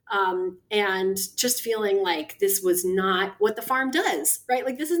 And just feeling like this was not what the farm does, right?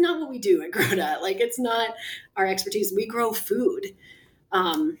 Like, this is not what we do at Groda. Like, it's not our expertise. We grow food.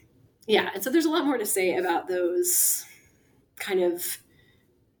 And so there's a lot more to say about those kind of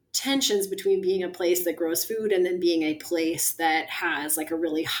tensions between being a place that grows food and then being a place that has like a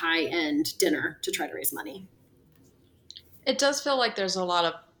really high-end dinner to try to raise money. It does feel like there's a lot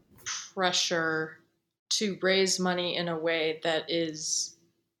of pressure to raise money in a way that is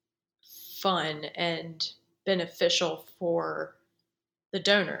fun and beneficial for the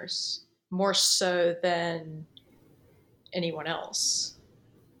donors, more so than anyone else.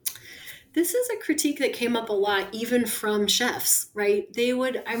 This is a critique that came up a lot, even from chefs, right?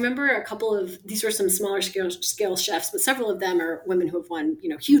 I remember a couple of, these were some smaller scale chefs, but several of them are women who have won,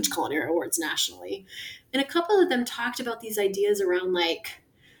 huge culinary awards nationally. And a couple of them talked about these ideas around like,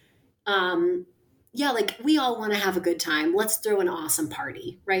 like we all want to have a good time. Let's throw an awesome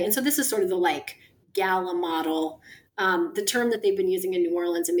party, right? And so this is sort of the like gala model. The term that they've been using in New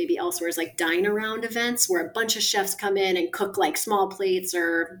Orleans and maybe elsewhere is like dine around events, where a bunch of chefs come in and cook like small plates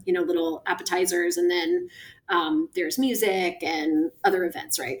or, little appetizers. And then there's music and other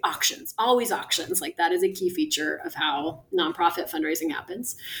events, right? Auctions, always auctions. Like, that is a key feature of how nonprofit fundraising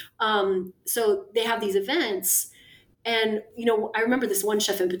happens. So they have these events. And, I remember this one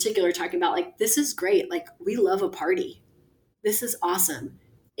chef in particular talking about like, this is great. Like, we love a party. This is awesome.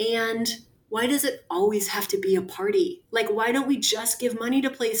 And why does it always have to be a party? Like, why don't we just give money to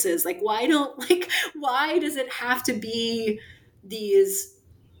places? Like, why does it have to be these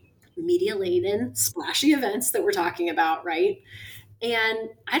media-laden, splashy events that we're talking about, right?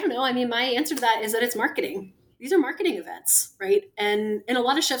 And I don't know. I mean, my answer to that is that it's marketing. These are marketing events, right? And a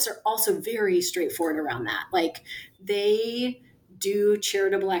lot of chefs are also very straightforward around that. Like, they do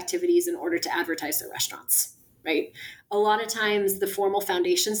charitable activities in order to advertise their restaurants, right? A lot of times the formal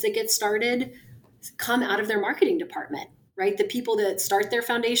foundations that get started come out of their marketing department, right? The people that start their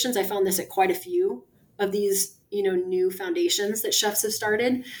foundations, I found this at quite a few of these, new foundations that chefs have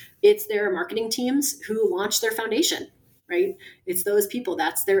started. It's their marketing teams who launch their foundation, right? It's those people,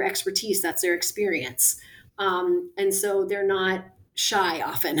 that's their expertise, that's their experience. And so they're not shy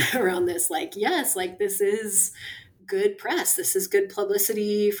often around this, like, yes, like, this is good press. This is good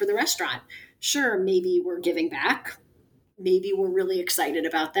publicity for the restaurant. Sure, maybe we're giving back. Maybe we're really excited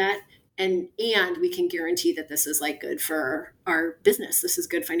about that. And we can guarantee that this is like good for our business. This is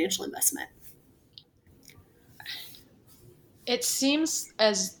good financial investment. It seems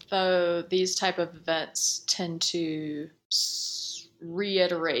as though these type of events tend to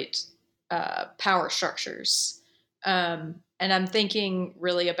reiterate power structures. And I'm thinking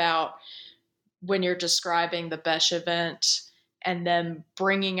really about when you're describing the Besh event and then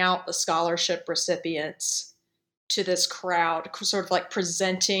bringing out the scholarship recipients to this crowd, sort of like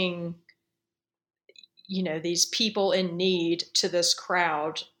presenting, these people in need to this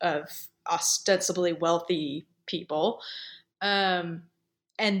crowd of ostensibly wealthy people. And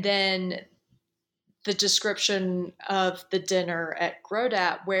then the description of the dinner at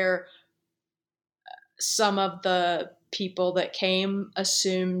Grodat, where some of the people that came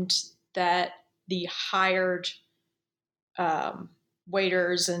assumed that the hired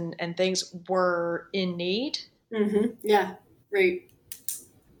waiters and things were in need. Mm-hmm. Yeah, right.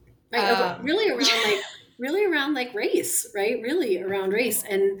 Really around like race, right? Really around race.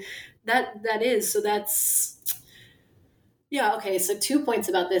 And that's yeah. Okay. So 2 points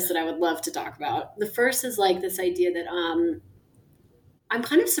about this that I would love to talk about. The first is like this idea that I'm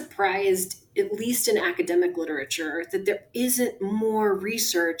kind of surprised, at least in academic literature, that there isn't more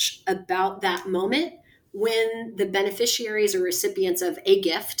research about that moment when the beneficiaries or recipients of a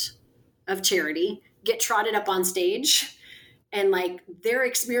gift of charity get trotted up on stage, and like their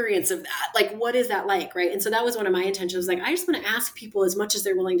experience of that, like, what is that like, right? And so that was one of my intentions. Like, I just want to ask people, as much as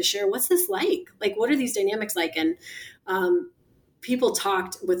they're willing to share, what's this like? Like, what are these dynamics like? And people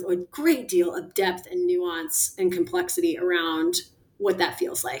talked with a great deal of depth and nuance and complexity around what that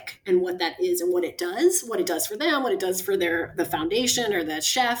feels like and what that is and what it does for them, what it does for the foundation or the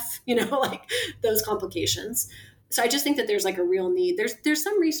chef, like those complications. So I just think that there's like a real need. There's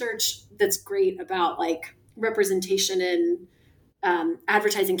some research that's great about like representation in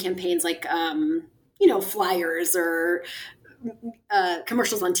advertising campaigns, like, flyers or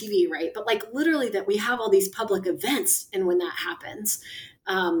commercials on TV, right? But like literally that we have all these public events, and when that happens,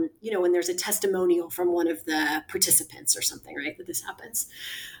 when there's a testimonial from one of the participants or something, right, that this happens.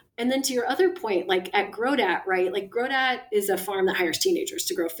 And then to your other point, like at Grodat, right? Like Grodat is a farm that hires teenagers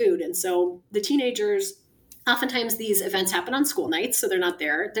to grow food. And so the teenagers, oftentimes these events happen on school nights, so they're not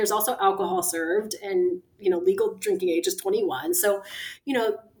there. There's also alcohol served, and, legal drinking age is 21. So,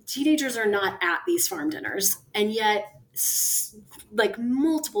 teenagers are not at these farm dinners. And yet, like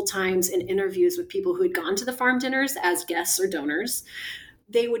multiple times in interviews with people who had gone to the farm dinners as guests or donors,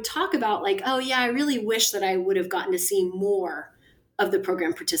 they would talk about like, oh yeah, I really wish that I would have gotten to see more of the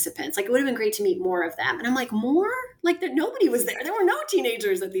program participants. Like it would have been great to meet more of them. And I'm like, more? Like that nobody was there. There were no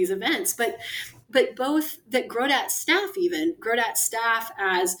teenagers at these events. But both that Grodat staff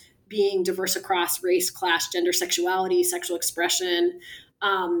as being diverse across race, class, gender, sexuality, sexual expression,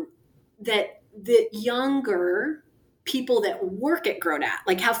 that the younger people that work at Grodat,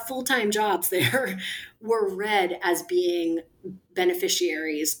 like have full-time jobs there, were read as being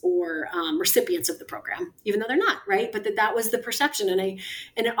beneficiaries or recipients of the program, even though they're not, right? But that was the perception.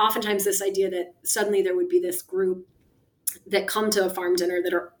 And oftentimes this idea that suddenly there would be this group that come to a farm dinner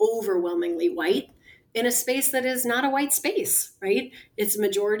that are overwhelmingly white in a space that is not a white space, right? It's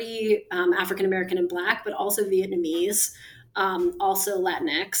majority African-American and Black, but also Vietnamese, also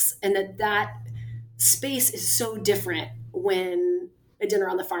Latinx, and that space is so different when a dinner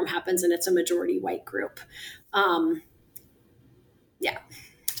on the farm happens and it's a majority white group. Yeah.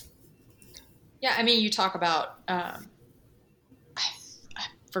 I mean, you talk about, I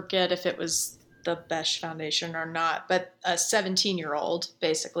forget if it was the Besh Foundation or not, but a 17-year-old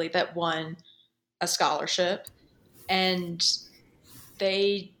basically that won a scholarship, and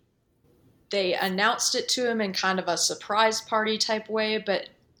they announced it to him in kind of a surprise party type way, but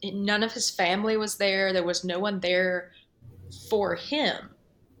none of his family was there. There was no one there for him.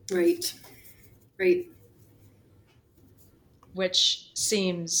 Right. Which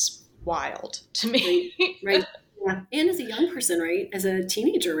seems wild to me. Right. Yeah. And as a young person, right? As a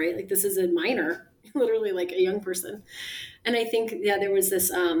teenager, right? Like this is a minor, literally like a young person. And I think, there was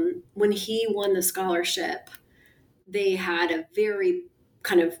this, when he won the scholarship, they had a very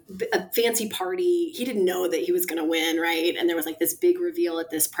kind of a fancy party. He didn't know that he was going to win, right? And there was like this big reveal at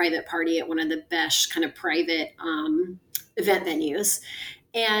this private party at one of the Besh kind of private event venues.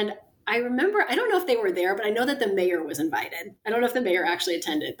 And I remember, I don't know if they were there, but I know that the mayor was invited. I don't know if the mayor actually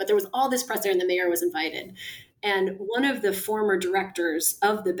attended, but there was all this press there and the mayor was invited. And one of the former directors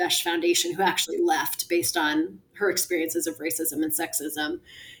of the Besh Foundation, who actually left based on her experiences of racism and sexism,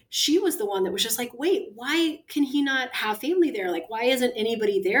 she was the one that was just like, wait, why can he not have family there? Like, why isn't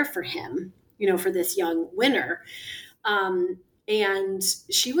anybody there for him, for this young winner? And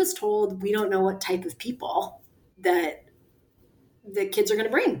she was told, we don't know what type of people that the kids are going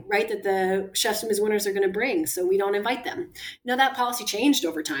to bring, right? That the Chefs and Ms. Winners are going to bring. So we don't invite them. Now that policy changed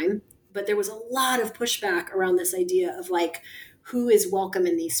over time, but there was a lot of pushback around this idea of like, who is welcome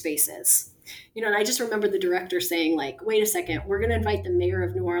in these spaces? And I just remember the director saying like, wait a second, we're going to invite the mayor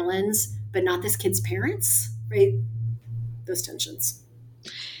of New Orleans, but not this kid's parents, right? Those tensions.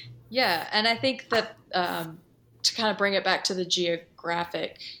 Yeah. And I think that to kind of bring it back to the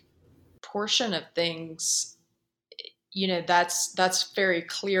geographic portion of things, that's very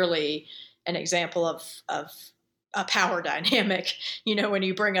clearly an example of a power dynamic, when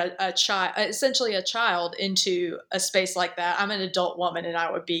you bring a child, essentially a child, into a space like that. I'm an adult woman and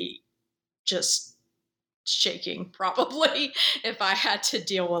I would be just shaking probably if I had to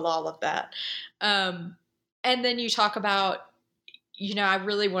deal with all of that. And then you talk about, I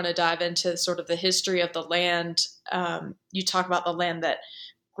really want to dive into sort of the history of the land. You talk about the land that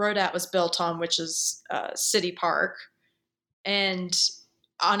Grodat was built on, which is City Park. And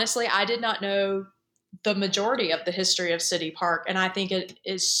honestly, I did not know the majority of the history of City Park. And I think it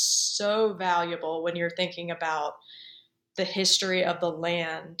is so valuable when you're thinking about the history of the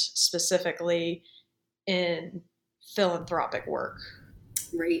land, specifically in philanthropic work.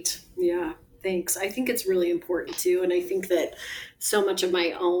 Right. Yeah. Thanks. I think it's really important too. And I think that so much of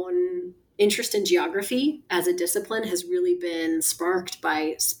my own interest in geography as a discipline has really been sparked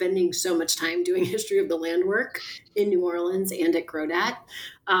by spending so much time doing history of the land work in New Orleans and at Grodat.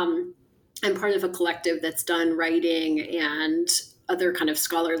 I'm part of a collective that's done writing and other kind of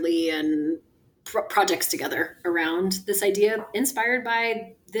scholarly and projects together around this idea, inspired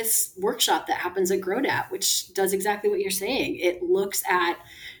by this workshop that happens at Grodat, which does exactly what you're saying. It looks at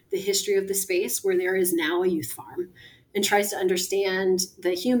the history of the space where there is now a youth farm and tries to understand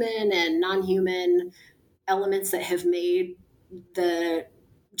the human and non-human elements that have made the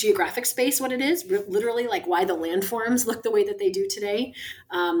geographic space what it is, literally like why the landforms look the way that they do today.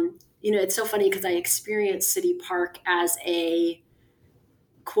 It's so funny because I experienced City Park as a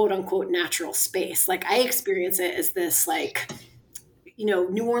quote unquote natural space. Like I experience it as this like,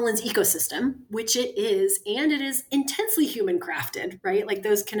 New Orleans ecosystem, which it is, and it is intensely human crafted, right? Like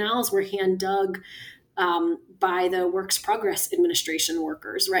those canals were hand dug by the Works Progress Administration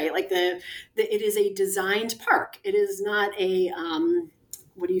workers, right? Like it is a designed park. It is not a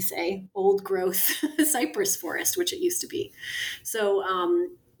what do you say, old growth cypress forest, which it used to be. So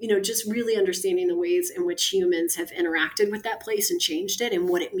just really understanding the ways in which humans have interacted with that place and changed it, and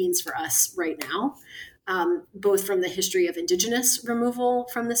what it means for us right now. Both from the history of indigenous removal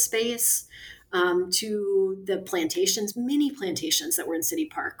from the space to the plantations, many plantations that were in City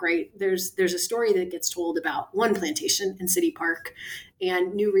Park, right? There's a story that gets told about one plantation in City Park,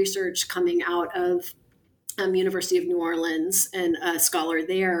 and new research coming out of University of New Orleans and a scholar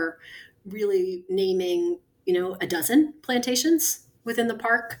there really naming, a dozen plantations within the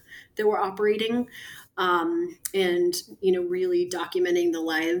park that were operating and, really documenting the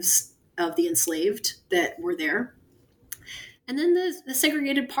lives of the enslaved that were there. And then the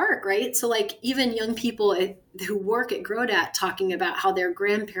segregated park, right? So like even young people who work at Grodat talking about how their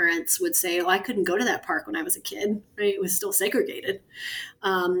grandparents would say, I couldn't go to that park when I was a kid, right? It was still segregated.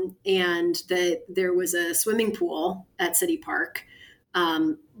 And that there was a swimming pool at City Park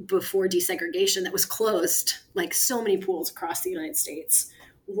before desegregation that was closed, like so many pools across the United States,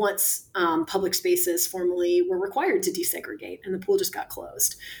 once public spaces formally were required to desegregate, and the pool just got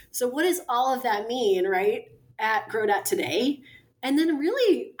closed. So what does all of that mean, right, at Grodat today? And then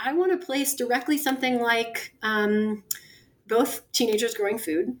really, I want to place directly something like both Teenagers Growing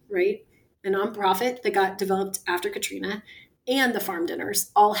Food, right, a nonprofit that got developed after Katrina, and the farm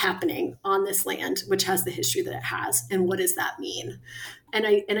dinners all happening on this land, which has the history that it has. And what does that mean? And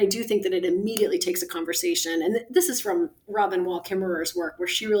I do think that it immediately takes a conversation. And this is from Robin Wall Kimmerer's work, where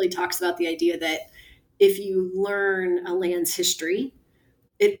she really talks about the idea that if you learn a land's history,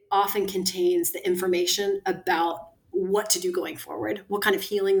 it often contains the information about what to do going forward, what kind of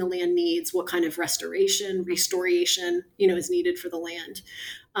healing the land needs, what kind of restoration, restoration, is needed for the land.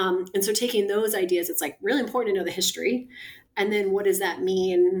 And so taking those ideas, it's like really important to know the history. And then what does that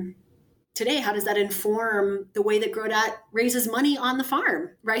mean today? How does that inform the way that Grodat raises money on the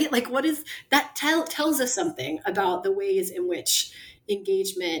farm, right? Like what is that tells us something about the ways in which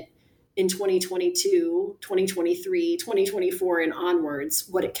engagement in 2022, 2023, 2024 and onwards,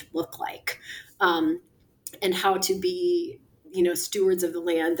 what it can look like, and how to be, stewards of the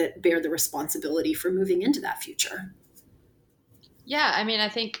land that bear the responsibility for moving into that future. Yeah, I mean, I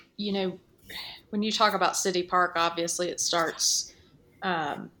think, when you talk about City Park, obviously it starts,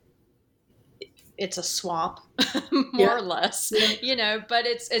 it's a swamp, more or less, but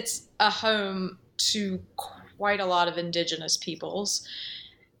it's a home to quite a lot of indigenous peoples.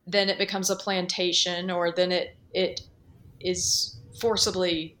 Then it becomes a plantation, or then it is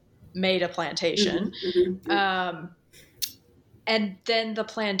forcibly made a plantation. Mm-hmm, mm-hmm. And then the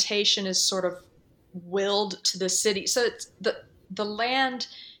plantation is sort of willed to the city. So it's the land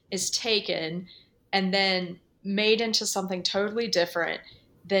is taken and then made into something totally different,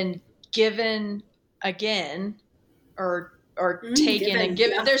 then given again, or taken and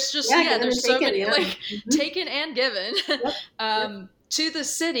given. Yeah. There's just there's so many taken and given to the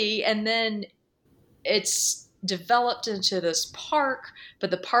city, and then it's developed into this park,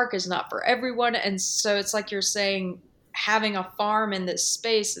 but the park is not for everyone. And so it's like you're saying, having a farm in this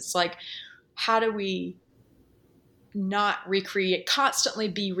space, it's like, how do we not constantly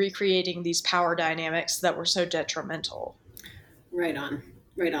be recreating these power dynamics that were so detrimental? Right on.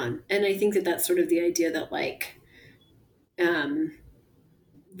 And I think that that's sort of the idea that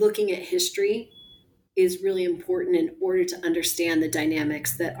looking at history is really important in order to understand the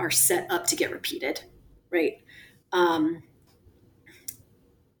dynamics that are set up to get repeated, right? And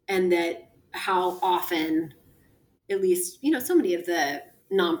that how often, at least, so many of the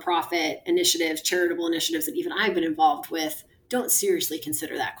nonprofit initiatives, charitable initiatives that even I've been involved with don't seriously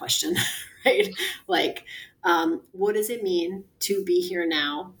consider that question, right? Like, what does it mean to be here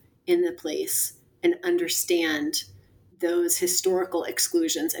now in the place and understand those historical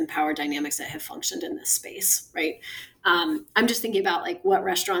exclusions and power dynamics that have functioned in this space, right? I'm just thinking about what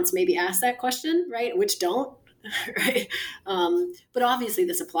restaurants maybe ask that question, right? Which don't, right? But obviously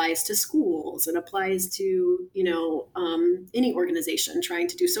this applies to schools and applies to, any organization trying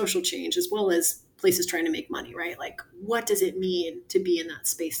to do social change, as well as places trying to make money, right? Like, what does it mean to be in that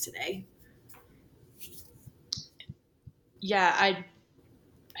space today? Yeah,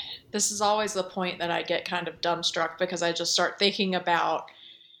 this is always the point that I get kind of dumbstruck, because I just start thinking about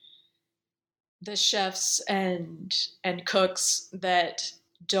the chefs and cooks that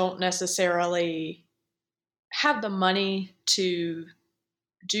don't necessarily have the money to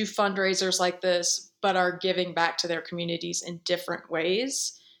do fundraisers like this, but are giving back to their communities in different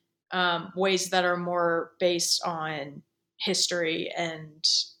ways, ways that are more based on history and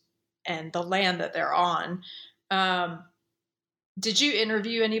the land that they're on. Did you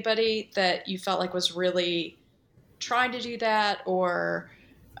interview anybody that you felt like was really trying to do that, or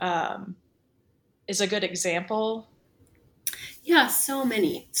is a good example? Yeah, so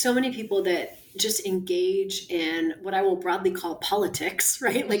many people that just engage in what I will broadly call politics,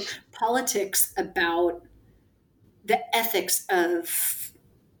 right? Like politics about the ethics of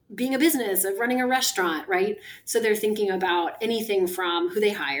being a business, of running a restaurant, right? So they're thinking about anything from who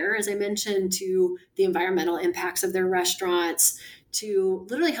they hire, as I mentioned, to the environmental impacts of their restaurants, to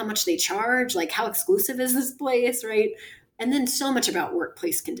literally how much they charge, like how exclusive is this place, right? And then so much about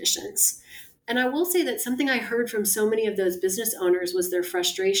workplace conditions. And I will say that something I heard from so many of those business owners was their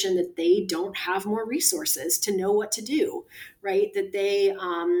frustration that they don't have more resources to know what to do, right? That they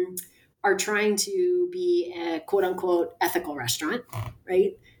are trying to be a quote unquote ethical restaurant,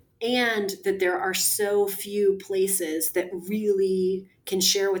 right? And that there are so few places that really can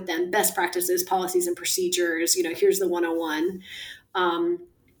share with them best practices, policies, and procedures. Here's the 101.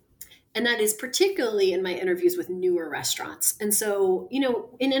 And that is particularly in my interviews with newer restaurants. And so,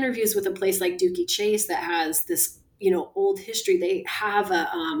 in interviews with a place like Dookie Chase that has this, old history, they have a,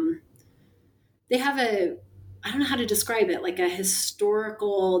 I don't know how to describe it, like a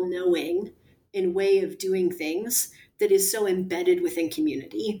historical knowing and way of doing things that is so embedded within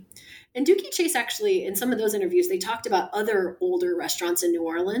community. And Dookie Chase actually, in some of those interviews, they talked about other older restaurants in New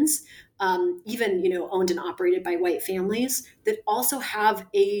Orleans, even owned and operated by white families that also have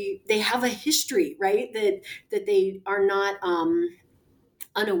a history, right? That they are not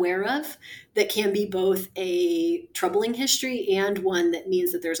unaware of, that can be both a troubling history and one that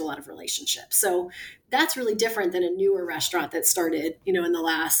means that there's a lot of relationships. So that's really different than a newer restaurant that started, in the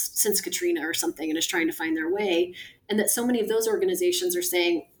last, since Katrina or something, and is trying to find their way. And that so many of those organizations are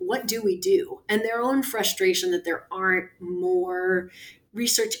saying, what do we do? And their own frustration that there aren't more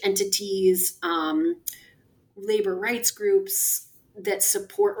research entities, labor rights groups that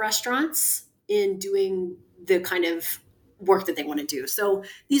support restaurants in doing the kind of work that they want to do. So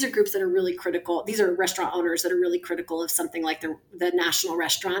these are groups that are really critical. These are restaurant owners that are really critical of something like the National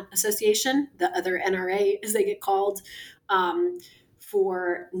Restaurant Association, the other NRA as they get called,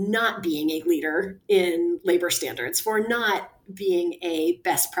 for not being a leader in labor standards, for not being a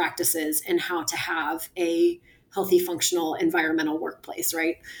best practices in how to have a healthy, functional, environmental workplace,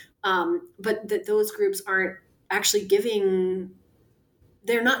 right? But that those groups aren't actually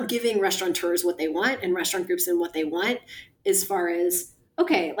they're not giving restaurateurs what they want and restaurant groups in what they want, as far as,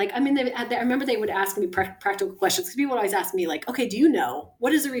 okay, like, I mean, I remember they would ask me practical questions, because people would always ask me, like, okay, do you know,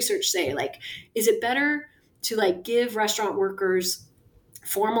 what does the research say? Like, is it better to like give restaurant workers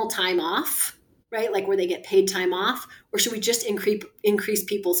formal time off, right? Like where they get paid time off, or should we just increase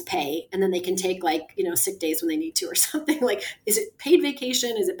people's pay and then they can take like, sick days when they need to or something? Like, is it paid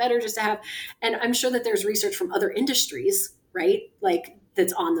vacation? Is it better just to have, and I'm sure that there's research from other industries, right? Like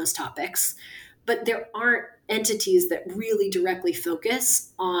that's on those topics, but there aren't entities that really directly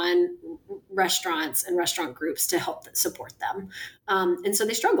focus on restaurants and restaurant groups to help support them. And so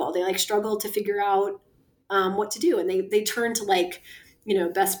they struggle. They struggle to figure out what to do. And they turn to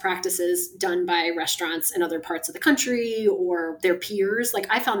best practices done by restaurants in other parts of the country or their peers. Like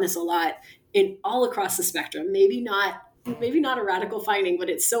I found this a lot in all across the spectrum, maybe not a radical finding, but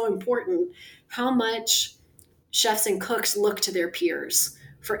it's so important how much chefs and cooks look to their peers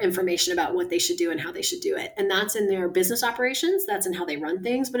for information about what they should do and how they should do it. And that's in their business operations. That's in how they run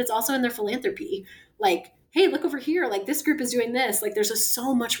things, but it's also in their philanthropy. Like, hey, look over here. Like this group is doing this. Like there's just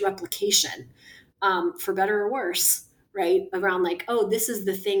so much replication, for better or worse, right? Around like, oh, this is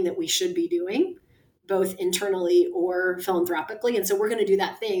the thing that we should be doing, both internally or philanthropically. And so we're going to do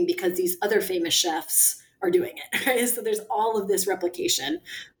that thing because these other famous chefs are doing it, right? So there's all of this replication.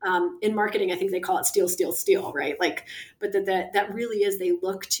 In marketing, I think they call it steal, steal, steal, right? Like, but that really is, they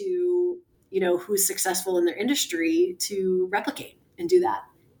look to, who's successful in their industry to replicate and do that.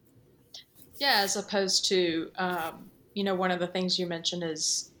 Yeah, as opposed to, one of the things you mentioned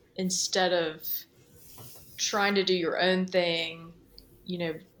is instead of trying to do your own thing,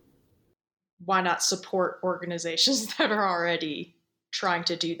 why not support organizations that are already trying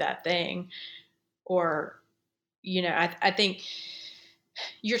to do that thing? Or, I think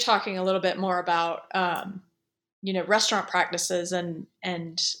you're talking a little bit more about, restaurant practices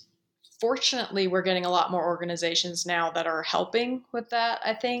and fortunately we're getting a lot more organizations now that are helping with that.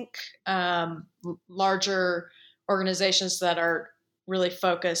 I think, larger organizations that are really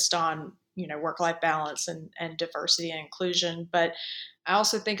focused on, work-life balance and diversity and inclusion. But I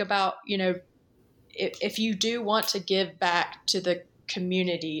also think about, if you do want to give back to the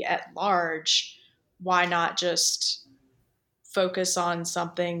community at large, why not just focus on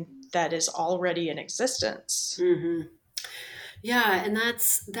something that is already in existence? Mm-hmm. Yeah, and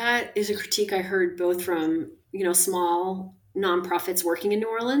that is a critique I heard both from, small nonprofits working in New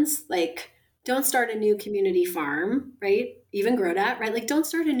Orleans, like don't start a new community farm, right? Even grow that, right? Like don't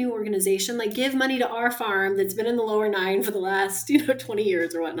start a new organization, like give money to our farm that's been in the lower 9 for the last, 20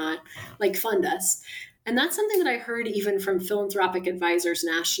 years or whatnot, like fund us. And that's something that I heard even from philanthropic advisors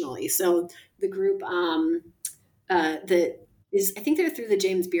nationally. So the group that is, I think they're through the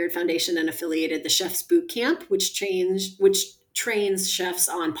James Beard Foundation and affiliated the Chefs Boot Camp, which trains chefs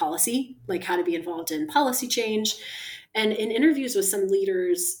on policy, like how to be involved in policy change. And in interviews with some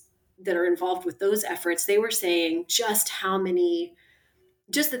leaders that are involved with those efforts, they were saying just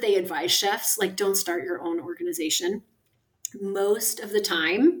that they advise chefs, like don't start your own organization. Most of the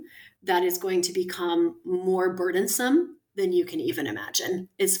time, that is going to become more burdensome than you can even imagine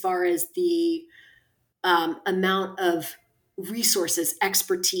as far as the amount of resources,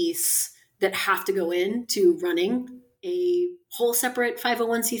 expertise that have to go into running a whole separate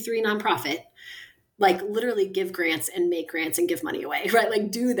 501c3 nonprofit, like literally give grants and make grants and give money away, right?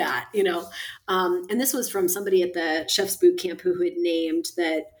 Like do that, and this was from somebody at the Chef's Boot Camp who had named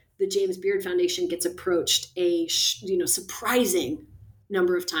that the James Beard Foundation gets approached a surprising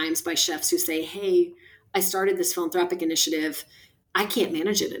number of times by chefs who say, hey, I started this philanthropic initiative. I can't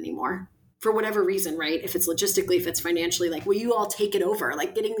manage it anymore. For whatever reason, right? If it's logistically, if it's financially, like, will you all take it over?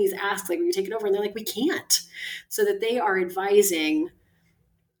 Like getting these asks, like, will you take it over? And they're like, we can't. So that they are advising,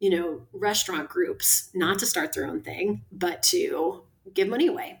 restaurant groups not to start their own thing, but to give money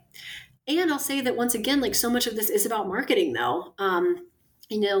away. And I'll say that once again, like so much of this is about marketing though.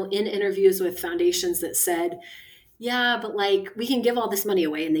 In interviews with foundations that said, yeah, but like we can give all this money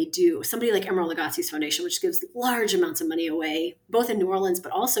away, and they do. Somebody like Emeril Lagasse's foundation, which gives large amounts of money away, both in New Orleans,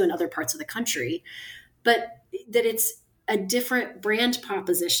 but also in other parts of the country. But that it's a different brand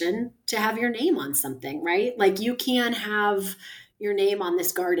proposition to have your name on something, right? Like you can have your name on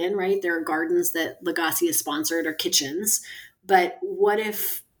this garden, right? There are gardens that Lagasse has sponsored or kitchens. But what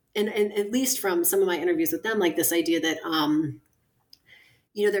if, and at least from some of my interviews with them, like this idea that,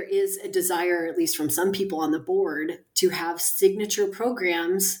 there is a desire, at least from some people on the board, to have signature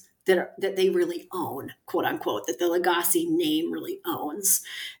programs that they really own, quote unquote, that the Lagasse name really owns.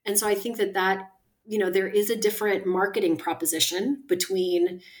 And so I think that there is a different marketing proposition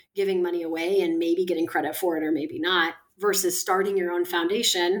between giving money away and maybe getting credit for it or maybe not, versus starting your own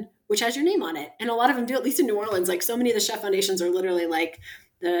foundation, which has your name on it. And a lot of them do, at least in New Orleans. Like so many of the chef foundations are literally like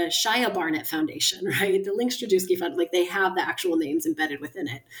the Shia Barnett Foundation, right? The Link Strudewski Fund, like they have the actual names embedded within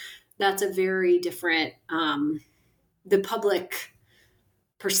it. That's a very different, the public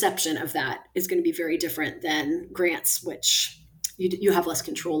perception of that is going to be very different than grants, which you have less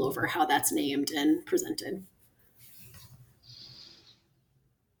control over how that's named and presented.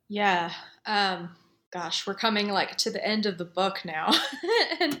 Yeah. Gosh, we're coming like to the end of the book now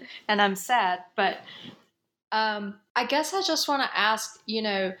and I'm sad, but I guess I just want to ask,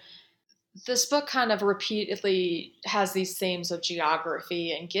 this book kind of repeatedly has these themes of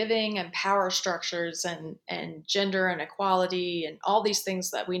geography and giving and power structures and gender and equality and all these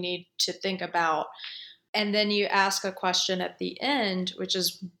things that we need to think about. And then you ask a question at the end, which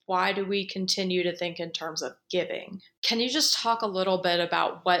is, why do we continue to think in terms of giving? Can you just talk a little bit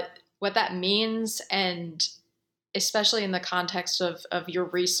about what that means, and especially in the context of your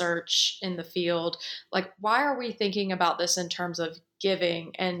research in the field, like why are we thinking about this in terms of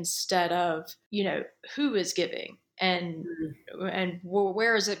giving instead of, who is giving and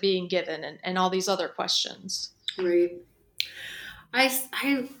where is it being given and all these other questions? Right.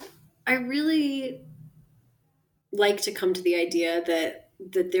 I really like to come to the idea that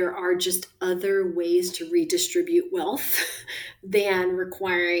there are just other ways to redistribute wealth than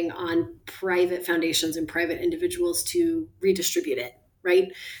requiring on private foundations and private individuals to redistribute it,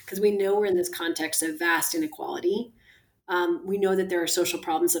 right? Because we know we're in this context of vast inequality. We know that there are social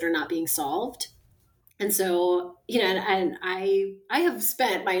problems that are not being solved. And so, and I have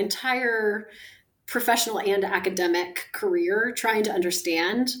spent my entire professional and academic career trying to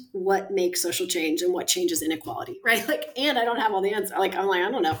understand what makes social change and what changes inequality, right? Like, and I don't have all the answers. Like, I'm like, I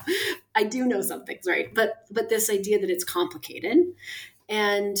don't know. I do know some things, right? But this idea that it's complicated.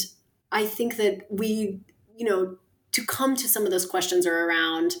 And I think that we, to come to some of those questions are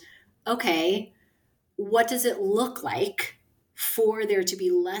around, okay, what does it look like for there to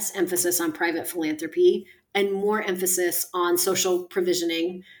be less emphasis on private philanthropy and more emphasis on social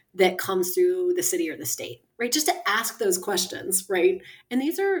provisioning that comes through the city or the state, right? Just to ask those questions, right? And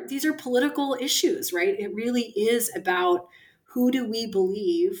these are political issues, right? It really is about who do we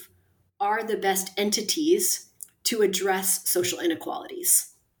believe are the best entities to address social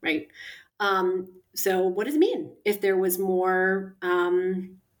inequalities, right? So what does it mean if there was more,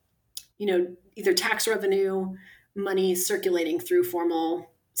 either tax revenue, money circulating through formal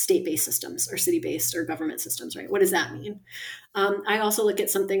state-based systems or city-based or government systems, right? What does that mean? I also look at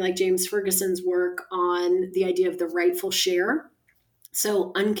something like James Ferguson's work on the idea of the rightful share.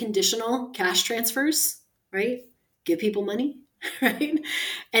 So unconditional cash transfers, right? Give people money, right?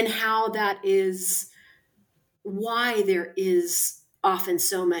 And how that is why there is often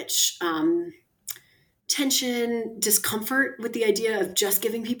so much tension, discomfort with the idea of just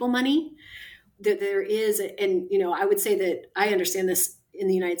giving people money. That there is, and I would say that I understand this in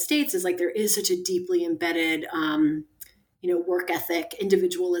the United States is like there is such a deeply embedded work ethic,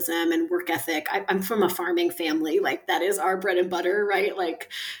 individualism and work ethic. I'm from a farming family. Like that is our bread and butter, right?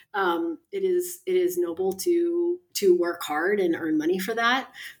 Like it is noble to work hard and earn money for that.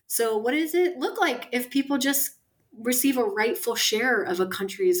 So what does it look like if people just receive a rightful share of a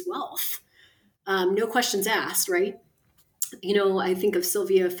country's wealth? No questions asked, right? I think of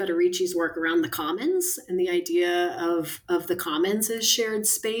Silvia Federici's work around the commons and the idea of the commons as shared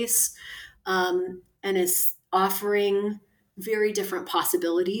space, and is offering very different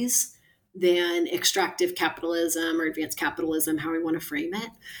possibilities than extractive capitalism or advanced capitalism, how we want to frame it.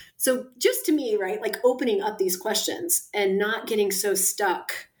 So just to me, right, like opening up these questions and not getting so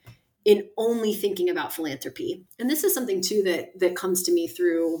stuck in only thinking about philanthropy. And this is something too that comes to me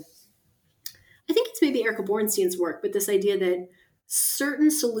through, I think it's maybe Erica Bornstein's work, but this idea that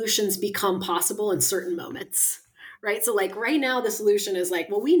certain solutions become possible in certain moments, right? So like right now, the solution is like,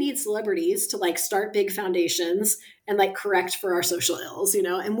 well, we need celebrities to like start big foundations and like correct for our social ills,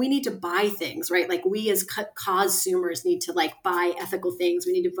 and we need to buy things, right? Like we as consumers need to like buy ethical things.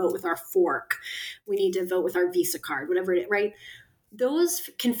 We need to vote with our fork. We need to vote with our Visa card, whatever it is, right? Those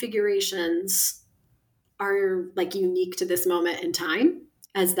configurations are like unique to this moment in time,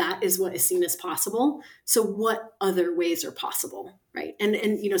 as that is what is seen as possible. So what other ways are possible, right?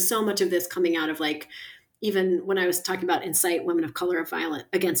 And so much of this coming out of like, even when I was talking about Incite Women of Color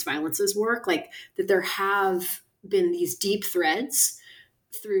Against Violence's work, like that there have been these deep threads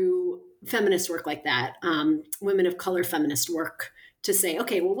through feminist work like that, women of color feminist work, to say,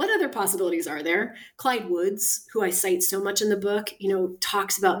 okay, well, what other possibilities are there? Clyde Woods, who I cite so much in the book,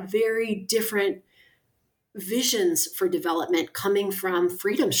 talks about very different visions for development coming from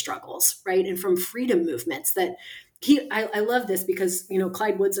freedom struggles, right? And from freedom movements that I love this because,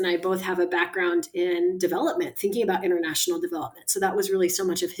 Clyde Woods and I both have a background in development, thinking about international development. So that was really so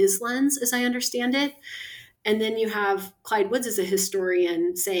much of his lens, as I understand it. And then you have Clyde Woods as a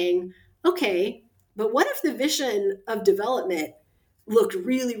historian saying, okay, but what if the vision of development looked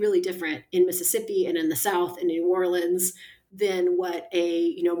really, really different in Mississippi and in the South and New Orleans than what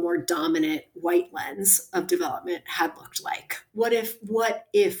a more dominant white lens of development had looked like? What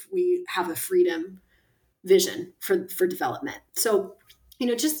if we have a freedom vision for development? So,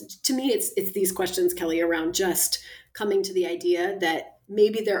 just to me, it's these questions, Kelly, around just coming to the idea that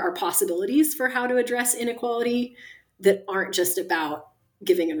maybe there are possibilities for how to address inequality that aren't just about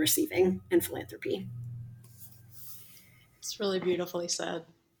giving and receiving and philanthropy. It's really beautifully said.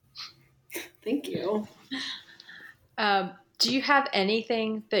 Thank you. Do you have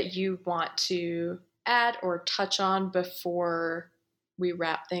anything that you want to add or touch on before we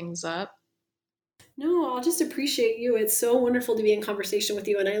wrap things up? No, I'll just appreciate you. It's so wonderful to be in conversation with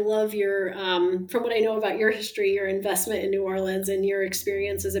you. And I love your, from what I know about your history, your investment in New Orleans and your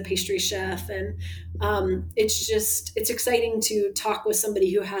experience as a pastry chef. And it's exciting to talk with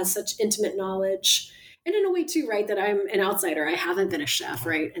somebody who has such intimate knowledge. And in a way too, right, that I'm an outsider. I haven't been a chef,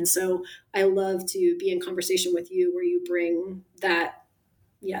 right? And so I love to be in conversation with you where you bring that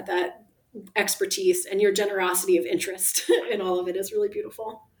expertise, and your generosity of interest in all of it is really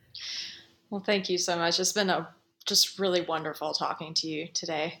beautiful. Well, thank you so much. It's been just really wonderful talking to you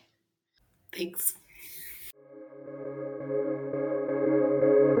today. Thanks.